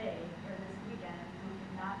child today, or this weekend, who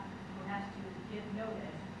has to give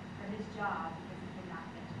notice for his job because he cannot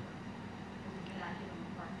get to work. Because we cannot give him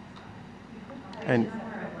a parking spot. And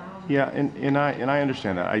yeah, and I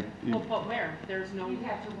understand that. Well, but where? There's no. You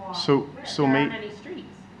have to walk. So There may, aren't any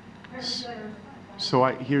streets. so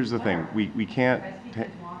here's the thing. We can't.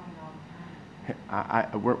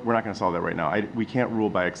 We're not going to solve that right now. We can't rule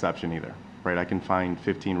by exception either, right? I can find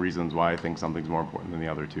 15 reasons why I think something's more important than the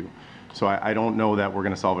other 2. So I don't know that we're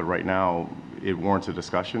going to solve it right now. It warrants a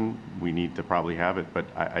discussion. We need to probably have it, but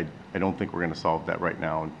I don't think we're going to solve that right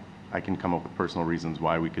now. I can come up with personal reasons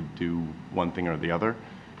why we could do one thing or the other,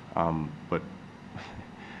 but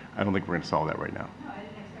I don't think we're going to solve that right now. No, I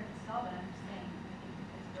didn't expect to solve it. I'm just saying, I think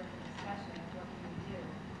it's worth a discussion of what we can do in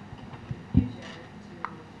the future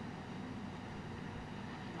to,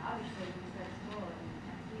 obviously, we start school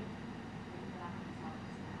next week. We're not going to solve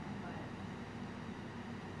this now, but.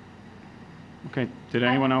 Okay, did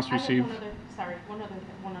anyone else I have receive?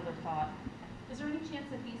 one other thought. Is there any chance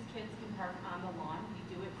that these kids can park on the lawn?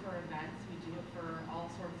 We do it for events, we do it for all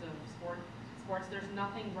sorts of sports. There's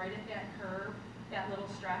nothing right at that curb, that little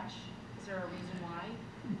stretch. Is there a reason why?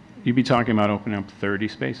 You'd be talking about opening up 30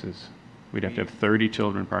 spaces. We'd have to have 30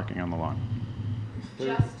 children parking on the lawn.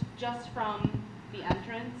 Just from the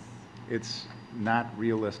entrance? It's not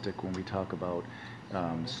realistic when we talk about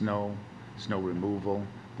snow removal,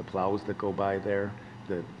 the plows that go by there.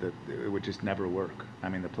 It would just never work. I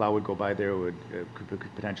mean, the plow would go by there, could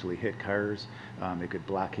potentially hit cars. It could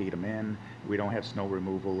blockade them in. We don't have snow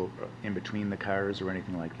removal in between the cars or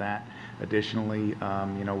anything like that. Additionally,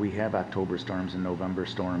 you know, we have October storms and November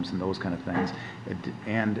storms and those kind of things.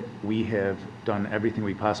 And we have done everything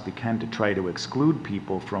we possibly can to try to exclude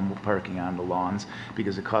people from parking on the lawns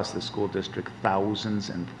because it costs the school district thousands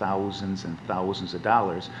and thousands and thousands of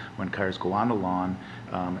dollars when cars go on the lawn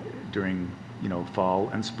during, you know, fall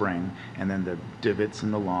and spring, and then the divots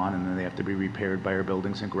in the lawn, and then they have to be repaired by our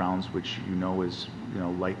buildings and grounds, which you know is, you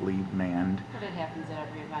know, lightly manned. But it happens at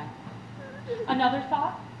every event. Another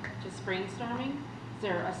thought, just brainstorming, is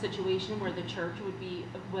there a situation where the church would be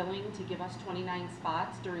willing to give us 29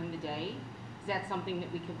 spots during the day Is that something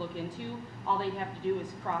that we could look into? All they'd have to do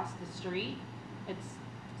is cross the street. It's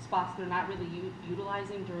spots they're not really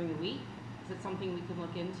utilizing during the week. Is it something we could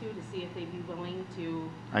look into to see if they'd be willing to?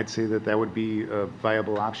 I'd say that that would be a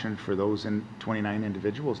viable option for those 29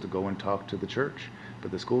 individuals to go and talk to the church.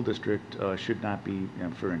 But the school district should not be,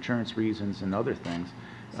 for insurance reasons and other things.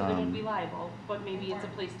 So they wouldn't be liable, but maybe it's a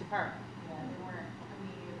place to park. Yeah, they weren't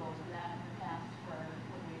amenable to that in the past for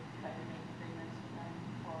when we tried to make agreements with them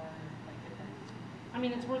for like different. I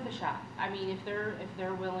mean, it's worth a shot. I mean, if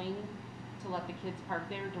they're willing to let the kids park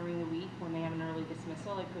there during the week when they have an early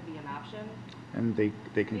dismissal, it could be an option. And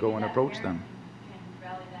they can go and approach them. Can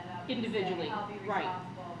rally that up. Individually, I'll be right.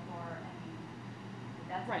 responsible for any.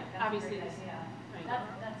 That's Right, that's obviously a great this- idea. right.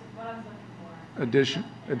 That's what I was looking for.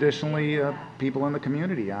 Additionally, people in the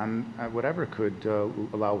community on whatever could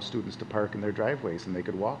allow students to park in their driveways and they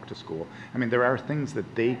could walk to school. I mean, there are things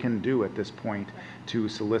that they can do at this point to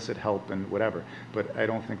solicit help and whatever. But I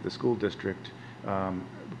don't think the school district,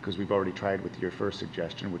 because we've already tried with your first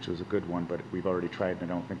suggestion, which was a good one, but we've already tried and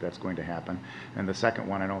I don't think that's going to happen. And the second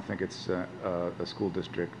one, I don't think it's a school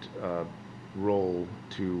district role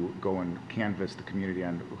to go and canvass the community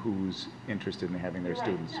on who's interested in having their You're right.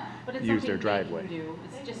 students But it's use their something driveway. they can do.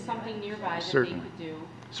 It's just something nearby that Certainly. they could do.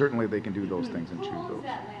 Certainly they can do those things and Who choose owns those.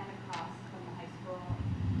 that land across from the high school,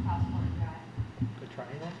 across Morton Drive? The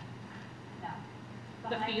triangle? No. The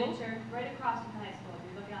Behind field? church, right across from the high school, if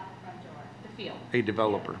you're looking out the front door. The field. A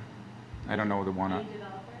developer. I don't know the one. Any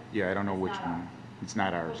developer? Yeah, I don't know It's which not one. ours. It's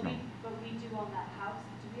not ours, no. But we do own that house.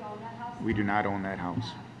 Do we own that house? We do not own that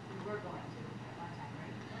house. We were going to at one time,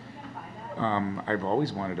 right? Weren't we gonna buy that? I've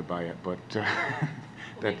always wanted to buy it, but Well, that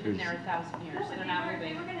they've been is, there 1,000 years. No, but They're not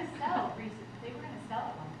they moving. were gonna sell recently. They were gonna sell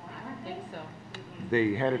at one point. I don't think so.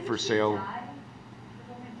 they had it for sale. Did the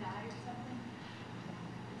woman die or something?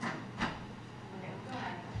 Okay, go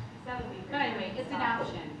ahead. That would be great. But anyway, it's an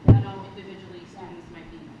option. I know individually students might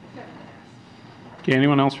be. Okay,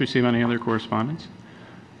 anyone else receive any other correspondence?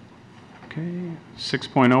 Okay,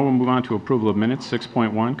 6.0, we'll move on to approval of minutes.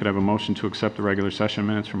 6.1, could I have a motion to accept the regular session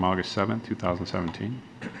minutes from August 7th, 2017?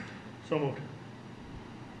 So moved.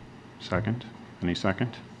 Second? Any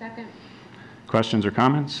second? Second. Questions or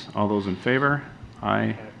comments? All those in favor?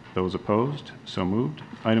 Aye. Those opposed? So moved.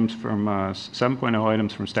 Items from 7.0,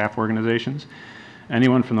 items from staff organizations.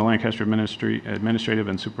 Anyone from the Lancaster Administrative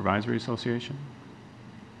and Supervisory Association?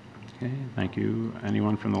 Okay, thank you.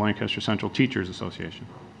 Anyone from the Lancaster Central Teachers Association?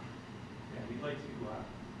 Yeah, we'd like to,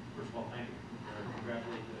 first of all, thank you.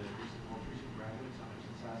 Congratulate the most recent graduates on their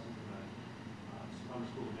successes and the summer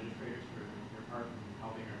school administrators for their part in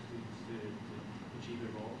helping our students to achieve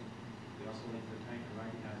their goals. We also like to thank and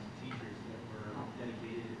recognize the teachers that were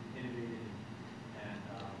dedicated, innovative, and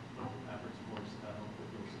put efforts towards help with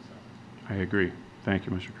those successes. I agree. Thank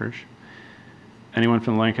you, Mr. Kirsch. Anyone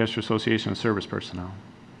from the Lancaster Association of Service Personnel?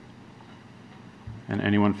 And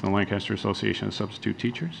anyone from the Lancaster Association of Substitute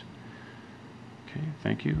Teachers? Okay,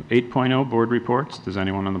 thank you. 8.0, board reports. Does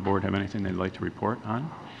anyone on the board have anything they'd like to report on?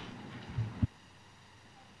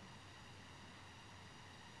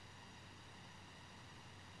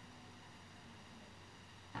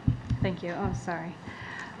 Thank you. Oh, sorry.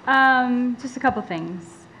 Just a couple things.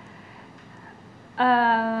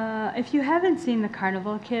 If you haven't seen the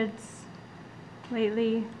Carnival Kids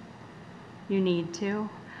lately, you need to.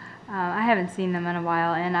 I haven't seen them in a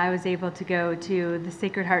while, and I was able to go to the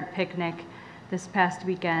Sacred Heart Picnic this past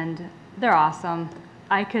weekend. They're awesome.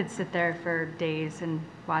 I could sit there for days and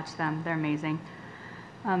watch them. They're amazing.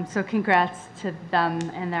 So congrats to them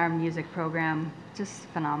and their music program. Just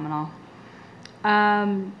phenomenal.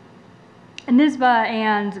 NYSBA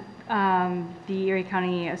and the Erie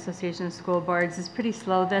County Association of School Boards is pretty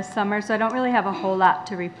slow this summer, so I don't really have a whole lot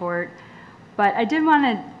to report. But I did want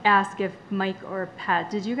to ask if Mike or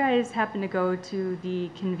Pat, did you guys happen to go to the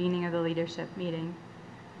convening of the leadership meeting?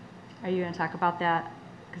 Are you going to talk about that?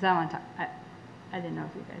 Because I want to talk. I didn't know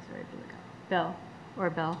if you guys were able to go. Bill or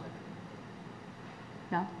Bill?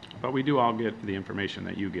 No? But we do all get the information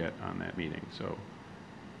that you get on that meeting, so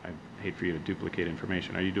I hate for you to duplicate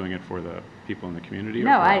information. Are you doing it for the people in the community or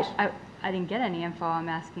No, for us? I didn't get any info. I'm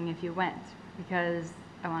asking if you went because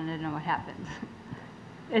I wanted to know what happened.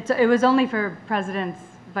 It was only for presidents,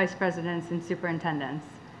 vice presidents, and superintendents.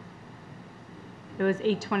 It was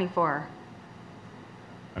 8:24.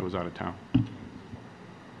 I was out of town.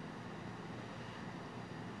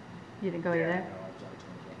 You didn't go either?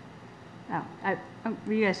 Oh,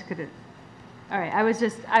 you guys could have. All right, I would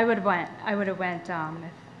have went. If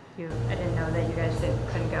I didn't know that you guys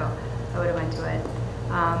couldn't go. I would have went to it.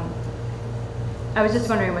 I was just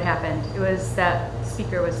wondering what happened. It was that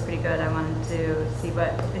speaker was pretty good. I wanted to see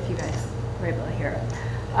if you guys we're able to hear it.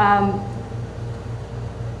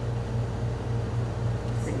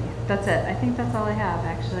 Let's see, that's it. I think that's all I have,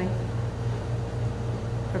 actually.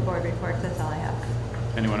 For board reports, that's all I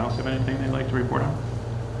have. Anyone else have anything they'd like to report on?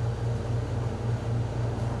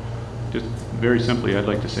 Just very simply, I'd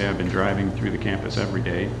like to say I've been driving through the campus every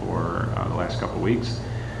day for the last couple of weeks,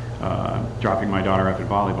 dropping my daughter off at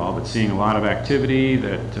volleyball, but seeing a lot of activity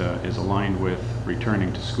that is aligned with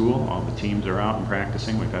returning to school. All the teams are out and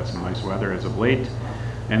practicing. We've had some nice weather as of late.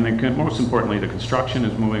 And then most importantly, the construction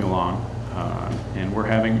is moving along, and we're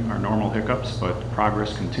having our normal hiccups, but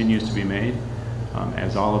progress continues to be made.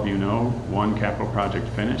 As all of you know, one capital project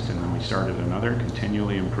finished, and then we started another,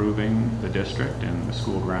 continually improving the district and the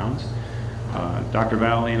school grounds. Dr.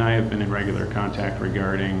 Valley and I have been in regular contact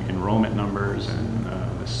regarding enrollment numbers and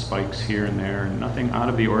the spikes here and there. Nothing out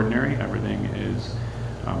of the ordinary. Everything is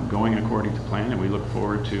going according to plan, and we look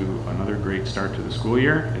forward to another great start to the school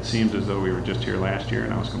year. It seems as though we were just here last year,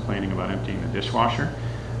 and I was complaining about emptying the dishwasher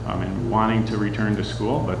and wanting to return to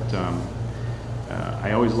school, but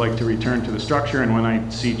I always like to return to the structure, and when I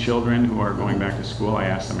see children who are going back to school, I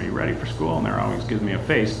ask them, are you ready for school? And they're always giving me a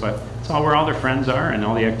face, but it's all where all their friends are and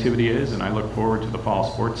all the activity is, and I look forward to the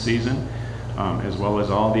fall sports season, as well as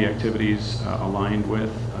all the activities aligned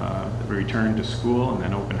with the return to school and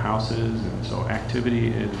then open houses, and so activity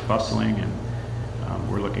is bustling, and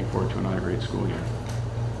we're looking forward to another great school year.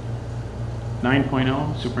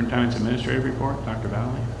 9.0, Superintendent's Administrative Report, Dr.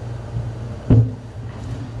 Valley.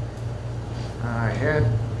 I had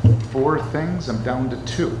 4 things. I'm down to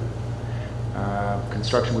 2.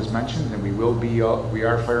 Construction was mentioned, and we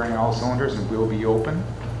are firing all cylinders and will be open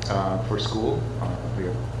for school. We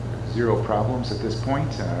have 0 problems at this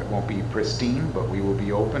point. It won't be pristine, but we will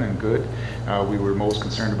be open and good. We were most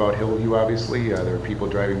concerned about Hillview, obviously. There were people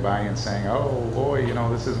driving by and saying, oh boy, you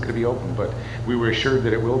know, this isn't going to be open, but we were assured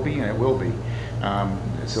that it will be, and it will be.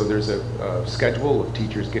 So there's a schedule of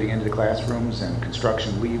teachers getting into the classrooms and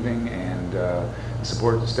construction leaving, and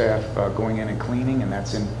support staff going in and cleaning, and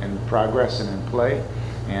that's in progress and in play.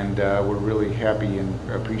 And we're really happy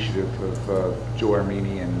and appreciative of Joe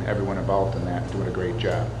Armini and everyone involved in that, doing a great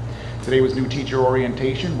job. Today was new teacher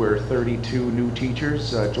orientation, where 32 new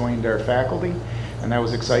teachers joined our faculty, and that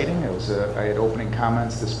was exciting. It was I had opening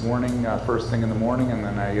comments this morning, first thing in the morning, and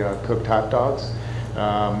then I cooked hot dogs.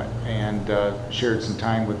 And shared some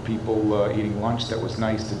time with people eating lunch. That was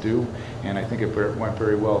nice to do, and I think it went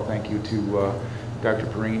very well. Thank you to Dr.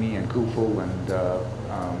 Perini and Kufel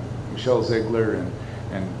and Michelle Ziegler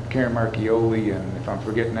and Karen Marchioli, and if I'm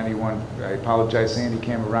forgetting anyone, I apologize. Sandy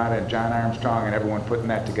Camerata and John Armstrong and everyone putting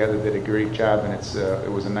that together did a great job, and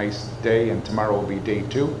it was a nice day, and tomorrow will be day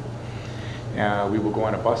 2. We will go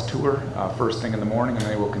on a bus tour first thing in the morning, and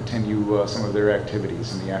they will continue some of their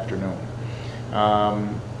activities in the afternoon.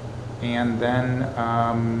 And then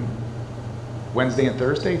Wednesday and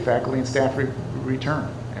Thursday, faculty and staff return,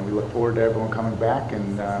 and we look forward to everyone coming back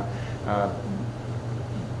and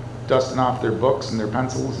dusting off their books and their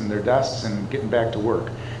pencils and their desks and getting back to work.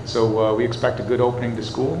 So we expect a good opening to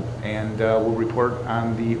school, and we'll report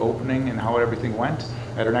on the opening and how everything went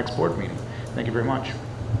at our next board meeting. Thank you very much.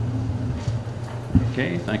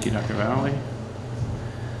 Okay, thank you, Dr. Valley.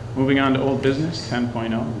 Moving on to old business, 10.0.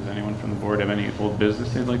 Does anyone from the board have any old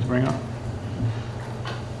business they'd like to bring up?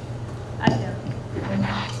 I do.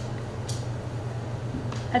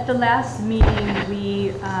 At the last meeting,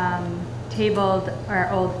 we tabled our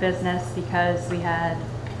old business because we had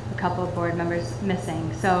a couple of board members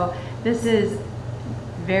missing. So this is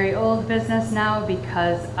very old business now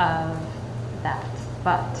because of that.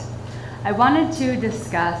 But I wanted to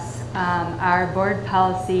discuss our board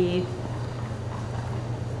policy.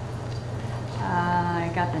 I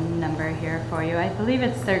got the number here for you. I believe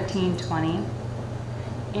it's 1320.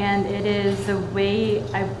 And it is the way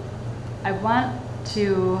I want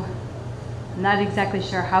to, I'm not exactly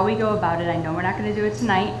sure how we go about it. I know we're not going to do it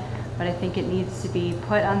tonight, but I think it needs to be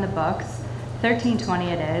put on the books. 1320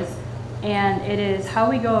 it is. And it is how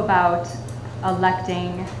we go about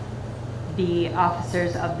electing the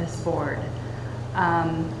officers of this board.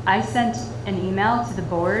 I sent an email to the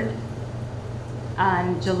board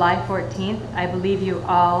on July 14th. I believe you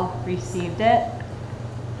all received it.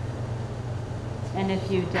 And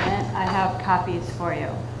if you didn't, I have copies for you.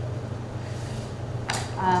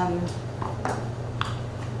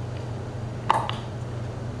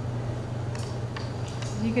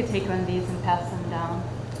 You could take one of these and pass them down.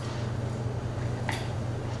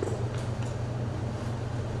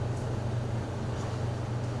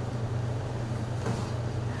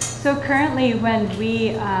 So currently, when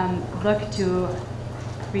we look to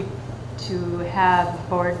have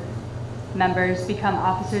board members become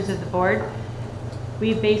officers of the board,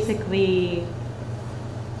 we basically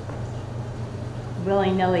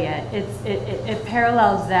willy-nilly it. It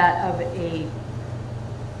parallels that of a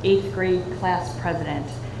 8th grade class president.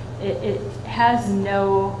 It has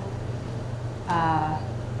no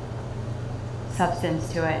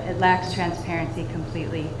substance to it. It lacks transparency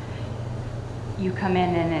completely. You come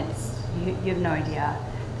in and you have no idea.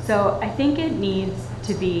 So I think it needs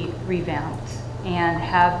to be revamped and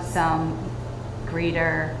have some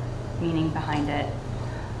greater meaning behind it.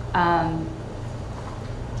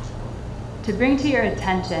 To bring to your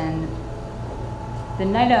attention, the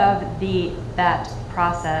night of that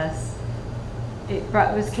process, it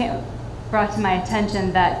brought to my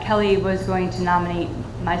attention that Kelly was going to nominate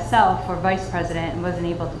myself for vice president and wasn't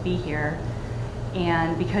able to be here.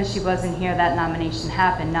 And because she wasn't here, that nomination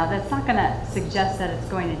happened. Now, that's not going to suggest that it's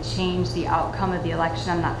going to change the outcome of the election.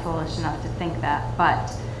 I'm not foolish enough to think that.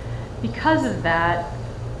 But because of that,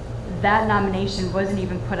 that nomination wasn't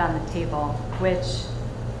even put on the table, which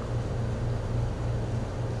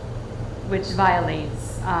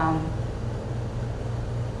violates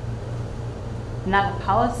not a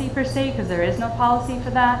policy per se, because there is no policy for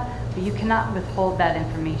that, but you cannot withhold that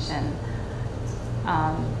information.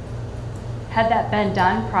 Had that been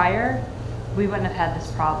done prior, we wouldn't have had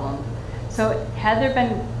this problem. So had there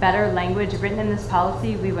been better language written in this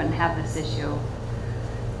policy, we wouldn't have this issue.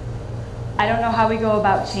 I don't know how we go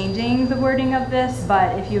about changing the wording of this,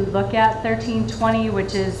 but if you look at 1320,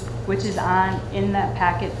 which is in that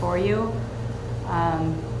packet for you,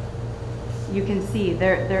 you can see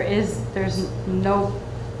there's no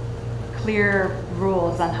clear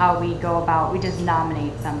rules on how we go about. We just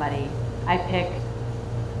nominate somebody. I pick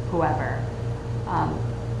whoever.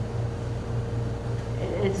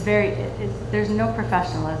 There's no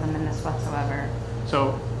professionalism in this whatsoever.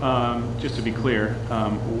 So, just to be clear,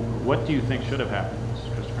 what do you think should have happened,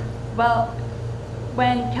 Mrs. Christopher? Well,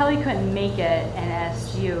 when Kelly couldn't make it and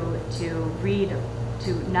asked you to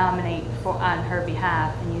nominate on her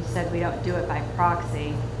behalf, and you said we don't do it by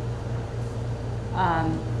proxy,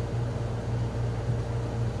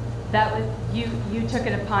 that was you took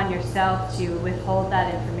it upon yourself to withhold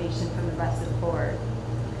that information from the rest of the board,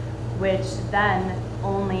 which then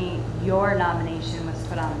only your nomination was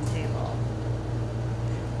put on the table.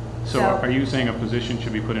 So are you saying a position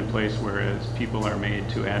should be put in place whereas people are made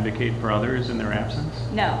to advocate for others in their absence?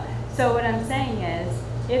 No. So what I'm saying is,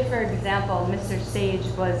 if, for example, Mr. Sage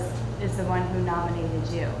is the one who nominated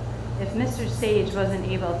you, if Mr. Sage wasn't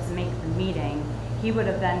able to make the meeting, he would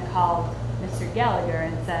have then called Mr. Gallagher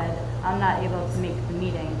and said, I'm not able to make the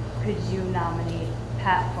meeting. Could you nominate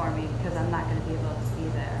Pat for me, because I'm not going to be able to be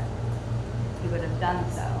there? He would have done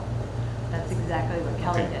so. That's exactly what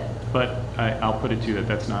Kelly did. But I'll put it to you that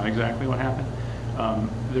that's not exactly what happened.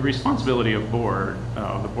 The responsibility of the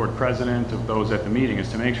board president, of those at the meeting, is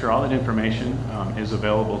to make sure all that information is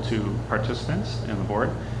available to participants in the board.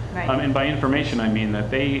 Right. And by information, I mean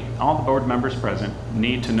that all the board members present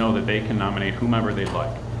need to know that they can nominate whomever they'd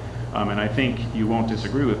like. And I think you won't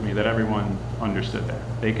disagree with me that everyone understood that.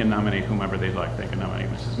 They can nominate whomever they'd like. They can nominate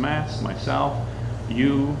Mrs. Matz, myself,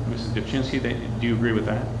 you, Mrs. Dubchinsky. Do you agree with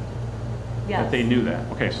that? Yes. That they knew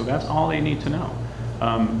that. Okay, so that's all they need to know.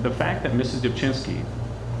 The fact that Mrs. Dubchinsky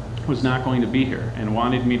was not going to be here and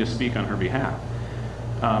wanted me to speak on her behalf.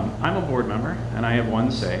 I'm a board member and I have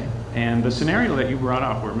one say, and the scenario that you brought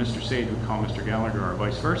up where Mr. Sage would call Mr. Gallagher or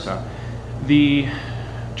vice versa, the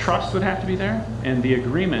trust would have to be there and the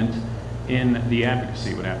agreement in the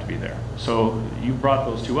advocacy would have to be there. So you brought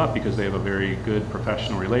those two up because they have a very good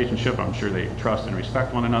professional relationship. I'm sure they trust and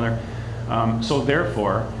respect one another. So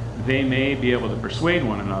therefore, they may be able to persuade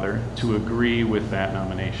one another to agree with that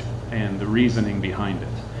nomination and the reasoning behind it.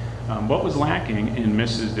 What was lacking in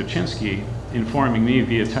Mrs. Dubchinsky informing me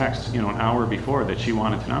via text, an hour before that she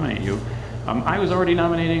wanted to nominate you, I was already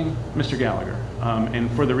nominating Mr. Gallagher,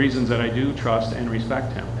 and for the reasons that I do trust and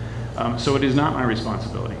respect him. So it is not my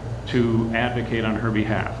responsibility to advocate on her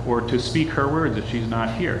behalf or to speak her words if she's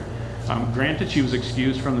not here. Granted, she was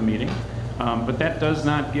excused from the meeting, but that does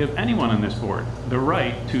not give anyone on this board the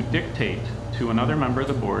right to dictate to another member of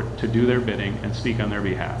the board to do their bidding and speak on their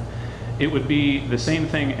behalf. It would be the same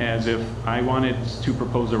thing as if I wanted to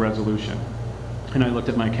propose a resolution and I looked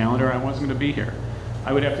at my calendar, I wasn't going to be here.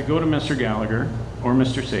 I would have to go to Mr. Gallagher or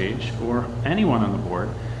Mr. Sage or anyone on the board,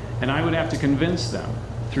 and I would have to convince them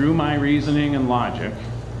through my reasoning and logic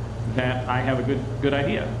that I have a good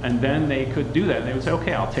idea. And then they could do that. They would say,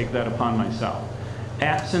 okay, I'll take that upon myself.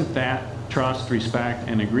 Absent that trust, respect,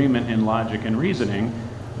 and agreement in logic and reasoning,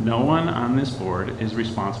 No one on this board is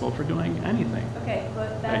responsible for doing anything. Okay,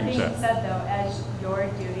 but That that you being said. said though, as your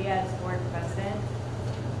duty as board president,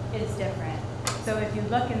 it's different. So if you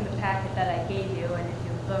look in the packet that I gave you, and if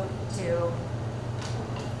you look to.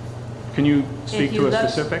 Can you speak If you to a look-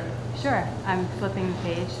 specific? Sure, I'm flipping the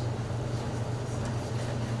page.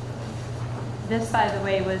 This, by the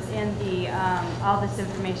way, was in the, all this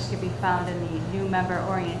information could be found in the new member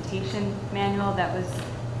orientation manual that was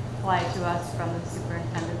applied to us from the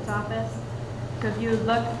superintendent's office. So if you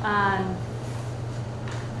look on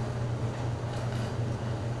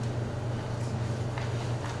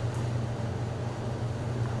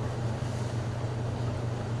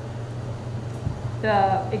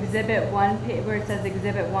the Exhibit 1 page, where it says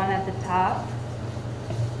Exhibit 1 at the top,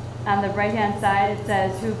 on the right-hand side, it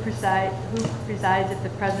says who presides if the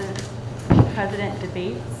president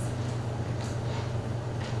debates.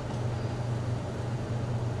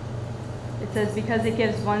 It says because it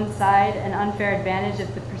gives one side an unfair advantage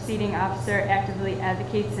if the presiding officer actively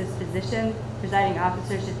advocates his position, presiding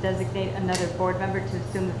officer should designate another board member to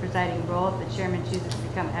assume the presiding role if the chairman chooses to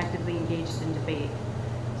become actively engaged in debate.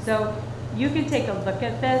 So you can take a look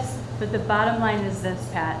at this, but the bottom line is this,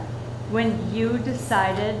 Pat. When you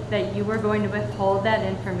decided that you were going to withhold that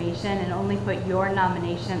information and only put your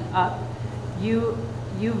nomination up, you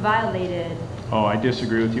violated. Oh, I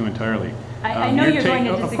disagree with you entirely. I know you're going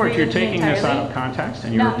to disagree Of course, you're with me taking this out entirely. of context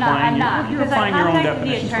and you're No, applying, I'm not, you're because applying I your own contacted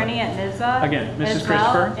the definitions. attorney at NISBA Again, Mrs. as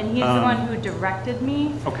Christopher, well, and he's the one who directed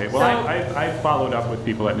me. Okay, well, So- I've followed up with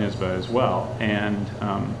people at NISBA as well, and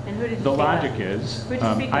who did you the speak logic with? is, Who did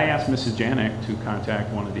you speak I with? asked Mrs. Janik to contact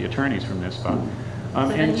one of the attorneys from NISBA. So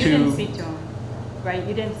then and you to, didn't speak to him, right?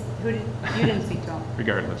 You didn't speak to him.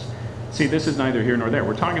 regardless. See, this is neither here nor there.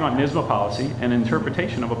 We're talking about NISBA policy and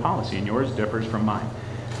interpretation of a policy, and yours differs from mine.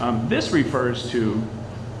 This refers to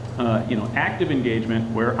active engagement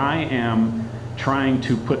where I am trying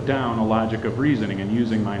to put down a logic of reasoning and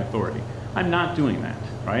using my authority. I'm not doing that,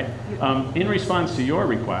 right? In response to your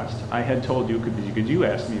request, I had told you, because you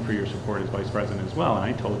asked me for your support as vice president as well, and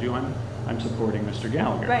I told you I'm supporting Mr.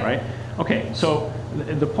 Gallagher, right? Okay, so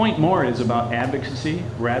the point more is about advocacy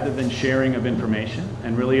rather than sharing of information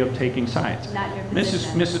and really of taking sides. Not your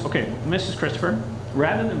position. Mrs. Christopher,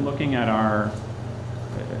 rather than looking at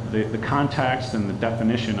the context and the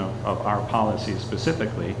definition of our policy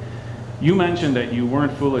specifically, you mentioned that you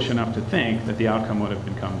weren't foolish enough to think that the outcome would have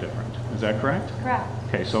become different. Is that correct? Correct.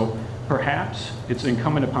 Okay, so perhaps it's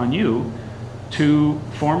incumbent upon you to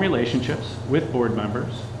form relationships with board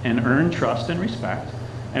members and earn trust and respect,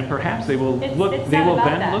 and perhaps they will It's look. not They will about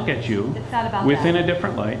then that. look at you It's not about within that. a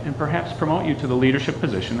different light, and perhaps promote you to the leadership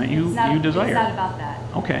position that you desire. It's not about that.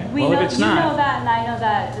 Okay. We Well, know, if it's you not, know that, and I know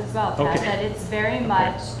that as well, Pat, Okay. that it's very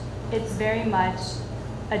much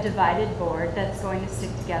a divided board that's going to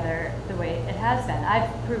stick together the way it has been. I've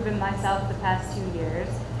proven myself the past 2 years,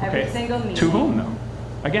 every okay. single meeting. To whom though?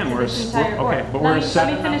 Again, To we're this entire board. okay, but Let we're me- a set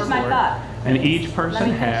let me finish number my board, thought. and each Let me person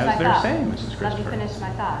finish has my their thought. say, Mrs. Let me Christopher. finish my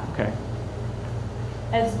thought. Okay.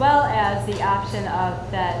 As well as the option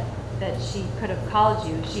of that she could have called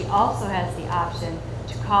you, she also has the option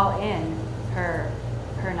to call in her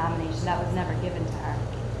nomination. That was never given to her.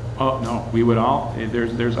 Oh, no, we would all,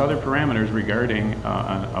 there's other parameters regarding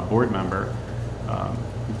a board member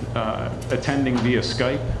attending via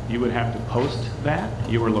Skype. You would have to post that.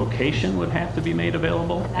 Your location would have to be made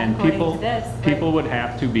available. Not And according people, to this, but- people would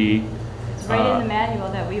have to be, It's right in the manual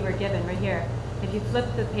that we were given, right here. If you flip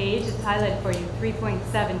the page, it's highlighted for you,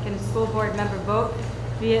 3.7. Can a school board member vote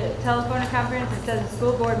via telephone or conference? It says a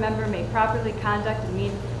school board member may properly conduct a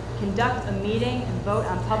meeting and vote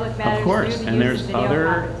on public matters. of course, through the and use there's of video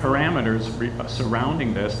other conferencing. parameters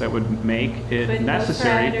surrounding this that would make But it those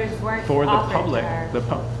necessary parameters weren't for the offered to public. her.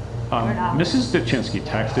 Weren't offered. Mrs. Duchinsky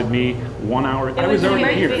texted me 1 hour, I was was an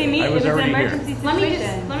already here. emergency meeting. I It was was an already here. emergency Let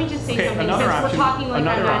situation. me just say Okay, something, another since option- we're talking like I'm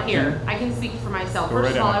another not here. option. I can speak for myself. Go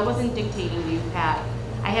First right of all, ahead. I wasn't dictating to you, Pat.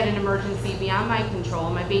 I had an emergency beyond my control.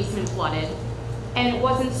 My basement flooded. And it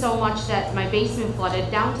wasn't so much that my basement flooded,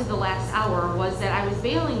 down to the last hour, was that I was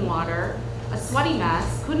bailing water, a sweaty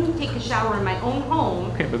mess, couldn't take a shower in my own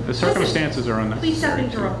home. Okay, but the Listen, circumstances are unnecessary. Please stop too.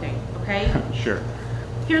 interrupting, okay? Sure.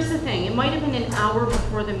 Here's the thing, it might have been an hour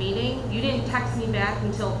before the meeting. You didn't text me back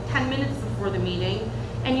until 10 minutes before the meeting,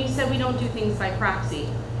 and you said we don't do things by proxy,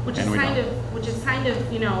 which is And we kind don't. of,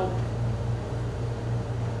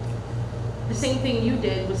 the same thing you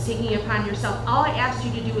did was taking it upon yourself. All I asked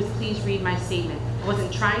you to do was please read my statement. I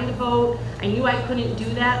wasn't trying to vote. I knew I couldn't do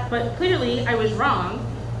that, but clearly I was wrong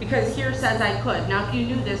because here says I could. Now, if you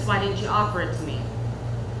knew this, why didn't you offer it to me?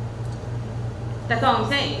 That's all I'm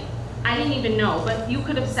saying. I didn't even know, but you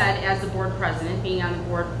could have said, as the board president, being on the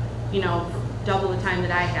board, you know, double the time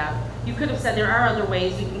that I have, you could have said there are other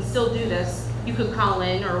ways, you can still do this, you could call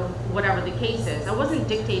in or whatever the case is. I wasn't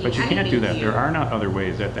dictating But you anything can't do that. to you. There are not other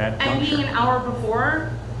ways at that And juncture. being an hour before,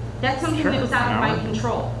 that's something Sure, that was out of an my hour.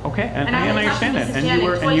 control. Okay, and I I had talked understand to that, Mrs. and Janet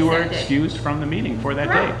you twice were that day. excused from the meeting for that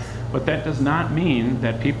day. Correct. But that does not mean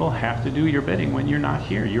that people have to do your bidding when you're not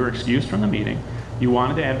here. You were excused from the meeting. You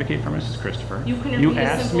wanted to advocate for Mrs. Christopher. You couldn't You read a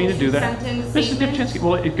asked me simple to do that. two-sentence Mrs. statement? Dubchinsky,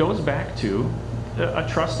 well, it goes back to a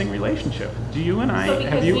trusting relationship. Do you and I, So have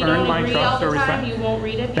because you we earned don't my agree all trust the or time, respect? you won't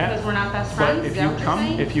read it That- because we're not best but friends? if Is that you what you're come,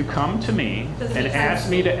 saying? if you come to me Doesn't and make sense ask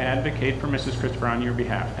to me me. to advocate for Mrs. Christopher on your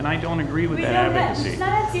behalf, and I don't agree with We that don't have, advocacy. she's not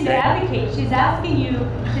asking you to okay? advocate, she's asking you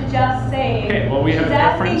to just say. Okay, well, we have a she's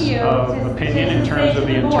asking difference you of to- opinion to in terms say of to the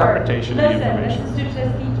board, interpretation of the information. Listen, Mrs.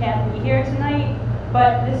 Dubchinsky can't be here tonight,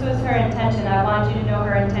 but this was her intention, I want you to know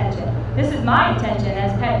her intention. This is my intention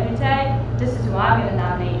as pet UTAG, this is who I'm gonna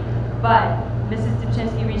nominate, but Mrs.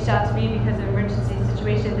 Dubchinsky reached out to me because of emergency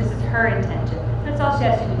situation, this is her intention. That's all she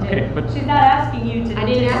has you to do. Okay, but- She's not asking you to, I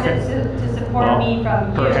didn't ask to support Well, me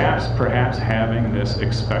from you. perhaps having this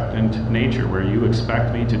expectant nature where you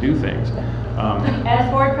expect me to do things. As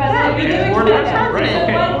board president, you do As board expect that. president, right, So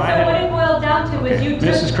okay, what, well, I so had- what it boiled down to was Okay, you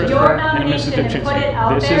Mrs. took Christopher your and Mrs. nomination and put Dubchinsky, it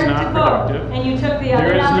out this is there not to vote. productive. And you took the other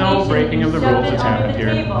There is no nomination breaking and of the shoved rules it that's under happened the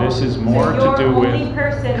here. table. This is So more to you're do only with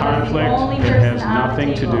person, was the conflict. only It person has on the nothing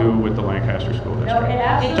to table. do with the Lancaster School No, District. it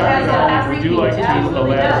absolutely Dr. does. Gallagher, would you like It to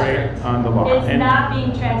absolutely does. elaborate on the law? It's And- not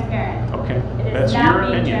being transparent. Okay, It that's is your not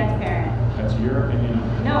being opinion. transparent. That's your opinion.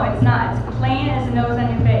 No, it's not. It's plain as a nose on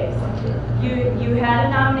your face. You had a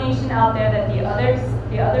nomination out there that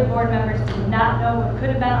the other board members did not know what could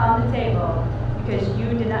have been on the table because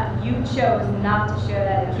you chose not to share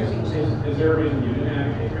that information. Is there a reason you didn't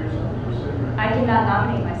advocate for yourself? You were sitting right I there. cannot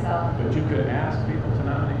nominate myself. But you could ask people to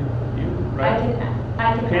nominate you, I right?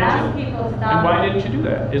 can Can't ask you? people to And why nominate. didn't you do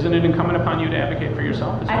that? Isn't it incumbent upon you to advocate for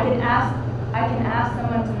yourself as I well? can ask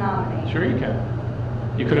someone to nominate. Sure you can.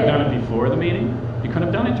 You could have done it before the meeting. You could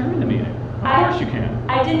have done it during the meeting. Of course you can.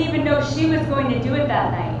 I didn't even know she was going to do it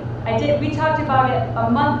that night. We talked about it a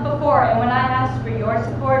month before, and when I asked for your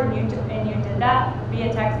support, and you did that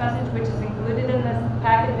via text message, which is included in this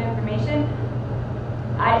packet of information,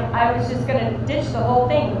 I was just gonna ditch the whole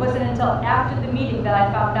thing. It wasn't until after the meeting that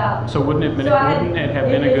I found out. So wouldn't it So I had- wouldn't it have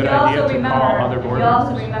been a if good you idea also to call other board If you also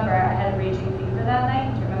members? remember, I had a raging fever that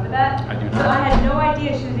night. Do you remember that? I do So not. I had no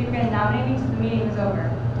idea she was even gonna nominate me until the meeting was over.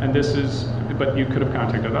 And this is, but you could have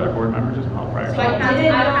contacted other board members as well prior to So I that.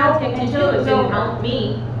 didn't know contacted you, until it it was didn't over. help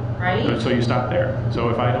me, right? So you stop there. So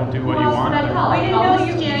if I don't do what Who you else want, did I then- call? We I didn't called know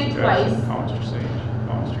Mrs. you- Janet Yes, twice. call Mr. Sage,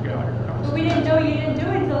 call Mr. Gallagher. call But Mr. we didn't know you didn't do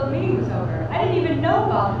it until the meeting was over. I didn't even know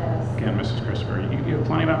about this. Again, Mrs. Christopher, you have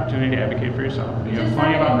plenty of opportunity to advocate for yourself. You have Just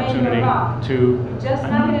plenty of not gonna admit you're opportunity wrong. to. Just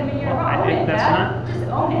I'm not gonna admit you're well, wrong. Own it, that's Dad. not. Just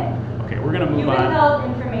own it. Okay, we're gonna You move on. withheld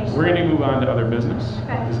information. We're gonna move on to other business.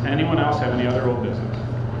 Okay. Does anyone else have any other old business?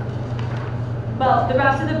 Well, the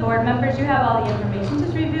rest of the board members, you have all the information.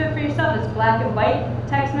 Just review it for yourself. It's black and white,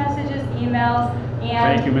 text messages, emails,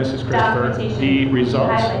 and Thank you, Mrs. Christopher. documentation The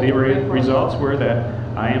results, highlighted the in the report. results were that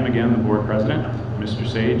I am again the board president. Mr.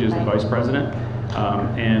 Sage is the vice president.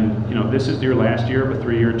 And, you know, this is your last year of a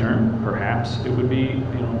 3-year term. Perhaps it would be,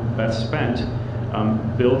 you know, best spent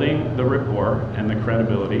building the rapport and the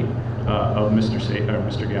credibility of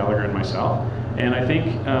Mr. Gallagher and myself. And I think,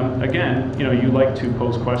 again, you know, you like to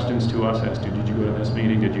pose questions to us as to, did you go to this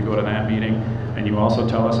meeting, did you go to that meeting? And you also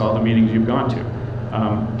tell us all the meetings you've gone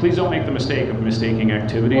to. Please don't make the mistake of mistaking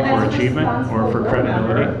activity Well, for as a achievement or responsible for board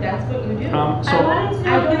credibility. member, that's what you do. So, I wanted to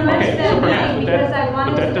know if you okay, missed so that perhaps, meeting but because I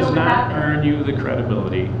wanted but that to know does what not happened. earn you the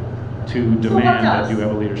credibility to what demand that does? you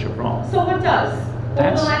have a leadership role. So what does? Over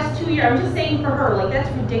That's- the last 2 years, I'm just saying for her, like, that's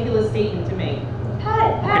a ridiculous statement to make.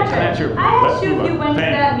 Patrick, that's your- I let's asked you move if you on. went to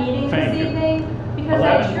Thank- that meeting thank this you. evening because I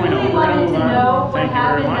 11.0, truly we're gonna wanted move to on. know what Thank you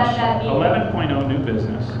very happened much. at that meeting. 11.0 new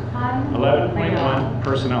business. 11.1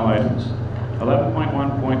 personnel items.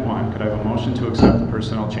 11.1.1, could I have a motion to accept the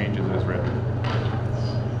personnel changes as written?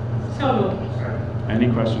 So moved.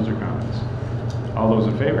 Any questions or comments? All those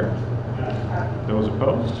in favor? Those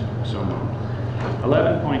opposed? So moved.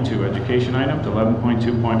 11.2 education items.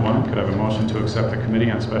 11.2.1, could I have a motion to accept the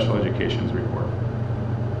Committee on Special Education's report?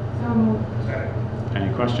 So moved.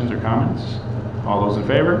 Any questions or comments? All those in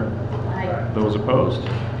favor? Those opposed?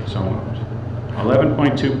 So moved.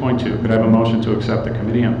 11.2.2, could I have a motion to accept the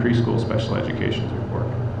Committee on Preschool Special Education's report?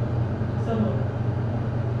 So moved.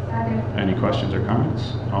 Second. Any questions or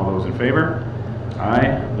comments? All those in favor?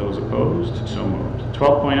 Aye. Those opposed? So moved.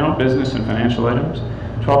 12.0 business and financial items.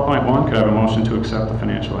 12.1, could I have a motion to accept the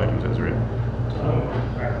financial items as written?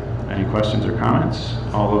 Any questions or comments?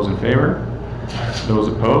 All those in favor? Those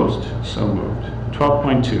opposed? So moved.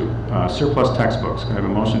 12.2, surplus textbooks. Can I have a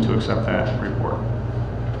motion to accept that report?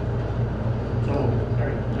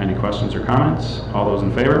 Any questions or comments? All those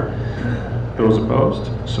in favor? Those opposed?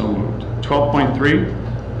 So moved.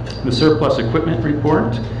 12.3, the surplus equipment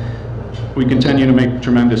report. We continue to make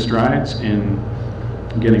tremendous strides in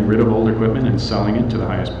getting rid of old equipment and selling it to the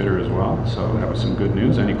highest bidder as well. So that was some good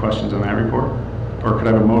news. Any questions on that report? Or could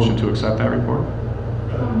I have a motion to accept that report?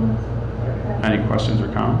 Any questions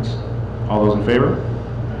or comments? All those in favor?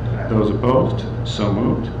 Those opposed? So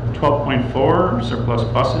moved. 12.4, surplus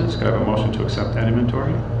buses. Could I have a motion to accept that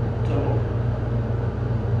inventory?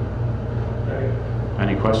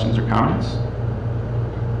 Any questions or comments?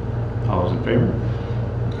 All those in favor?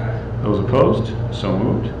 Those opposed? So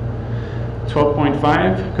moved.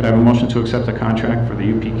 12.5, could I have a motion to accept the contract for the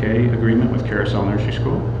UPK agreement with Carousel Nursery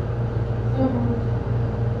School?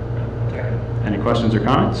 Any questions or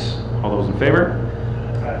comments? All those in favor?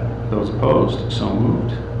 Those opposed? So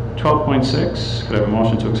moved. 12.6, could I have a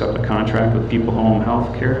motion to accept the contract with People Home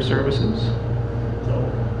Health Care Services?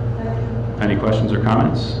 Any questions or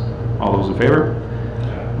comments? All those in favor?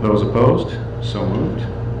 Those opposed? So moved.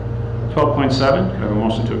 12.7, could I have a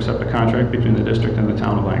motion to accept the contract between the district and the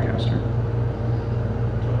town of Lancaster?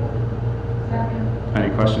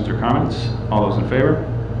 Any questions or comments? All those in favor?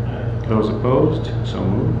 Those opposed? So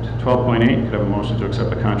moved. 12.8, could I have a motion to accept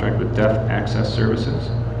the contract with Deaf Access Services?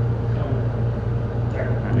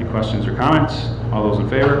 Any questions or comments? All those in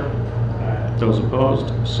favor? Those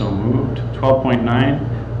opposed? So moved.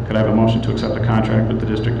 12.9, could I have a motion to accept the contract with the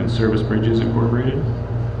District and Service Bridges Incorporated?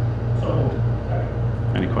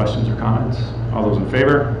 Any questions or comments? All those in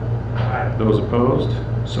favor? Those opposed?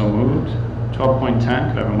 So moved. 12.10,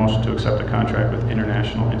 could I have a motion to accept the contract with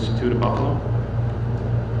International Institute of Buffalo?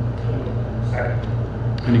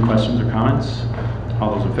 Any questions or comments?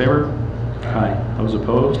 All those in favor? Aye. Those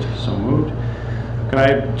opposed? So moved. Could I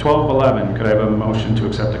have 12.11, could I have a motion to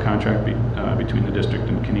accept the contract between the district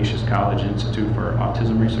and Canisius College Institute for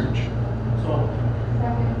Autism Research?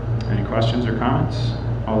 Any questions or comments?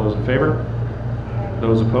 All those in favor?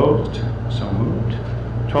 Those opposed? So moved.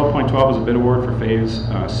 12.12 is a bid award for Phase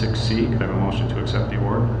 6C. Could I have a motion to accept the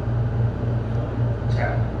award?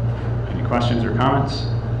 Any questions or comments?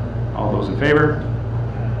 All those in favor?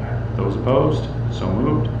 Those opposed? So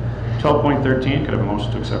moved. 12.13, could I have a motion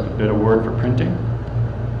to accept the bid award for printing?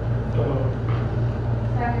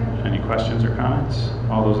 Any questions or comments?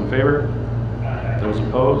 All those in favor? Those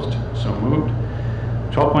opposed? So moved.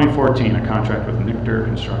 12.14, a contract with Nictor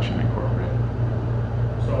Construction Incorporated.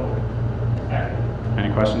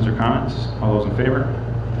 Any questions or comments? All those in favor?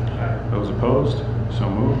 Those opposed? So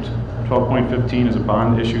moved. 12.15 is a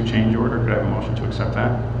bond issue change order. Could I have a motion to accept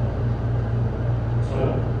that?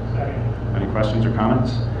 Any questions or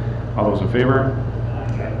comments? All those in favor?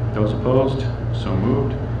 Those opposed? So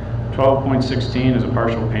moved. 12.16 is a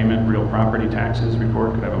partial payment real property taxes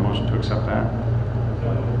report. Could I have a motion to accept that?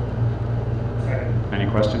 Any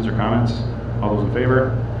questions or comments? All those in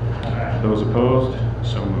favor? Those opposed?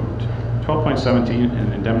 So moved. 12.17,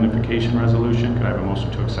 an indemnification resolution. Could I have a motion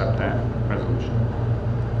to accept that resolution?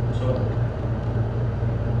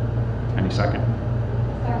 Any second?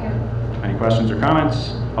 Any questions or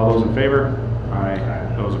comments? All those in favor? Aye.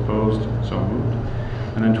 Those opposed? So moved.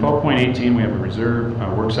 And then 12.18, we have a reserve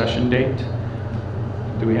work session date.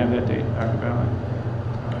 Do we have that date, Dr. Ballard?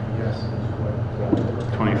 Yes.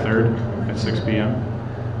 23rd at 6 p.m.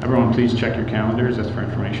 Everyone, please check your calendars. That's for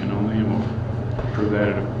information only, and we'll approve that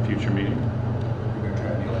at a future meeting. We're going to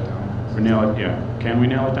try to nail it down. We nail it, yeah. Can we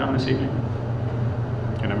nail it down this evening?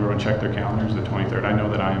 Can everyone check their calendars, the 23rd? I know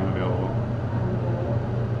that I am available.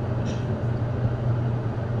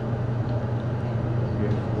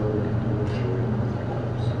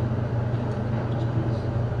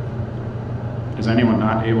 Is anyone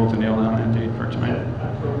not able to nail down that date for tonight?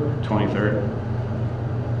 23rd.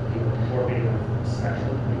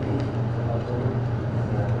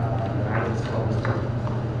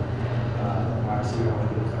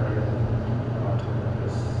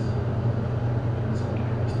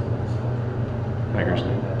 Beggars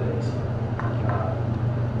Day.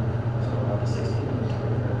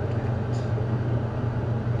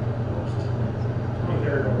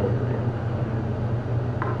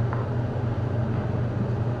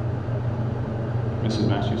 Mrs.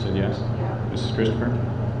 Matthews said yes. Mrs. Christopher?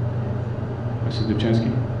 Mrs.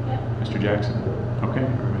 Dubchinsky? Mr. Jackson? Okay,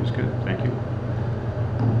 everybody's good. Thank you.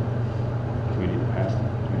 Do we need to pass that?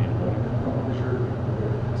 Do we need to vote?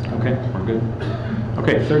 Okay, we're good.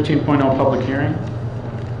 Okay, 13.0 public hearing.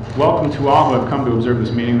 Welcome to all who have come to observe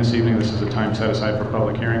this meeting this evening. This is a time set aside for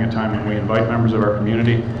public hearing, a time when we invite members of our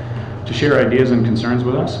community to share ideas and concerns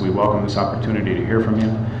with us. We welcome this opportunity to hear from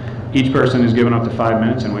you. Each person is given up to 5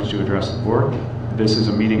 minutes in which to address the board. This is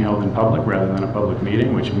a meeting held in public rather than a public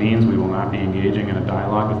meeting, which means we will not be engaging in a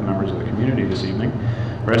dialogue with members of the community this evening.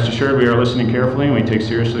 Rest assured we are listening carefully and we take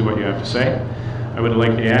seriously what you have to say. I would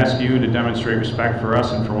like to ask you to demonstrate respect for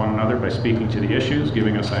us and for one another by speaking to the issues,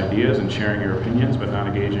 giving us ideas, and sharing your opinions, but not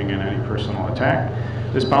engaging in any personal attack.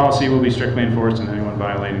 This policy will be strictly enforced, and anyone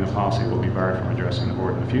violating the policy will be barred from addressing the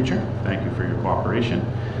board in the future. Thank you for your cooperation.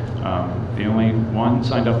 The only one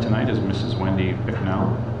signed up tonight is Mrs. Wendy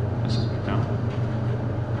Bicknell. Mrs. Bicknell.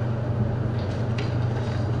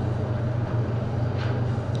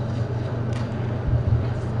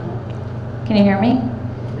 Can you hear me?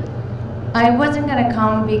 I wasn't going to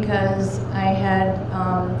come because I had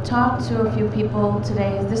talked to a few people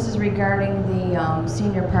today. This is regarding the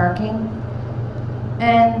senior parking.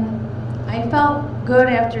 And I felt good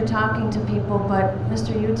after talking to people, but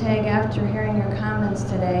Mr. Utag, after hearing your comments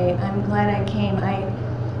today, I'm glad I came.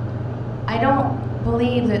 I don't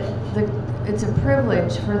believe that it's a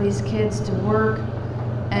privilege for these kids to work.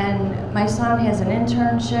 And my son has an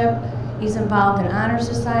internship. He's involved in Honor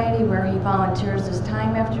Society where he volunteers his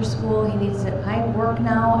time after school. He needs it. I work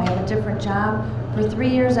now. I have a different job. For 3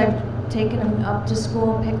 years, I've taken him up to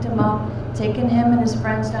school, picked him up, taken him and his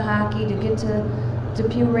friends to hockey to get to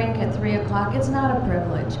Pew Rink at 3 o'clock. It's not a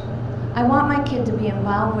privilege. I want my kid to be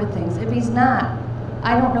involved with things. If he's not,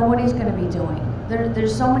 I don't know what he's going to be doing.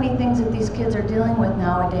 There's so many things that these kids are dealing with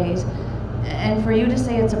nowadays. And for you to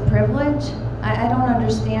say it's a privilege, I don't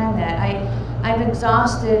understand that. I've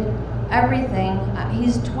exhausted everything.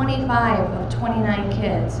 He's 25 of 29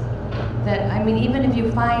 kids. That, I mean, even if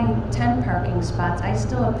you find 10 parking spots, I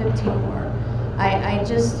still have 15 more. I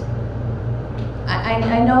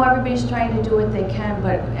know everybody's trying to do what they can,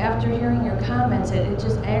 but after hearing your comments, it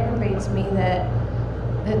just aggravates me that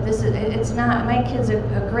it's not. My kid's a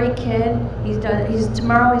great kid.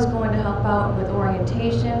 Tomorrow he's going to help out with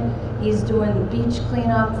orientation. He's doing beach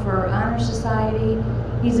cleanup for Honor Society.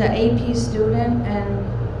 He's an AP student, and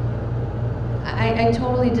I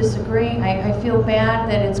totally disagree. I feel bad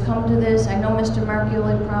that it's come to this. I know Mr.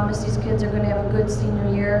 Marchioli promised these kids are going to have a good senior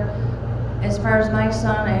year. As far as my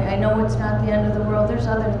son, I know it's not the end of the world. There's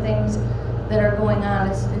other things that are going on.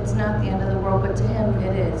 It's not the end of the world, but to him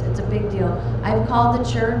it is. It's a big deal. I've called the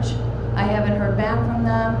church. I haven't heard back from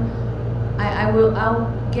them.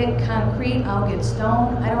 I'll get concrete. I'll get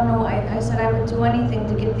stone. I don't know. I said I would do anything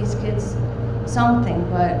to get these kids something,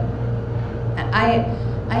 but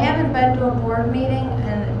I haven't been to a board meeting,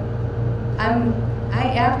 and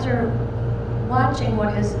after watching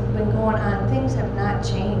what has been going on, things have not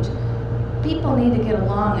changed. People need to get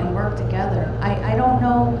along and work together. I don't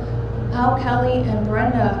know how Kelly and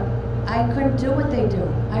Brenda, I couldn't do what they do.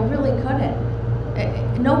 I really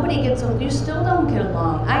couldn't. Nobody gets, you still don't get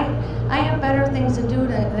along. I have better things to do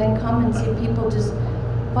than come and see people just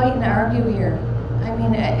fight and argue here. I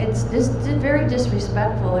mean, it's very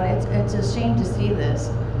disrespectful, and it's a shame to see this.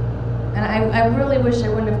 And I really wish I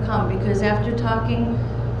wouldn't have come, because after talking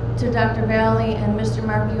to Dr. Valley and Mr.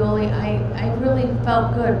 Marchioli, I really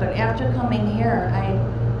felt good, but after coming here,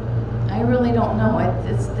 I really don't know.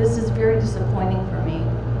 This is very disappointing for me.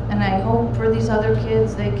 And I hope for these other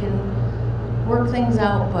kids they can work things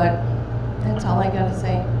out, but that's all I gotta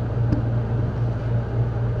say.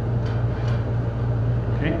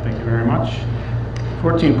 Okay, thank you very much.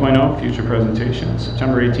 14.0, future presentations.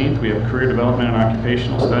 September 18th, we have Career Development and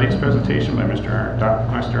Occupational Studies presentation by Mr.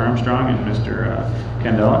 Armstrong and Mr.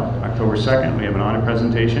 Candela. October 2nd, we have an audit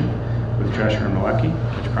presentation with Treasurer Malecki,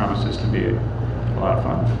 which promises to be a lot of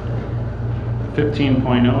fun.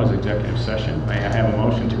 15.0 is executive session. May I have a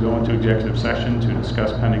motion to go into executive session to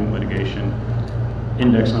discuss pending litigation,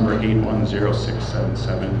 index number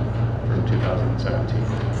 810677 from 2017.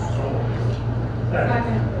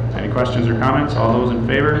 Any questions or comments? All those in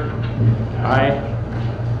favor? Aye.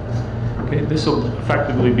 Okay, this will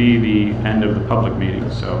effectively be the end of the public meeting,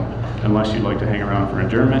 so unless you'd like to hang around for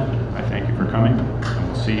adjournment, I thank you for coming, and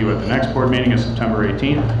we'll see you at the next board meeting of September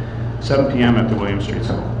 18th, 7 p.m. at the Williams Street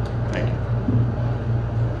School.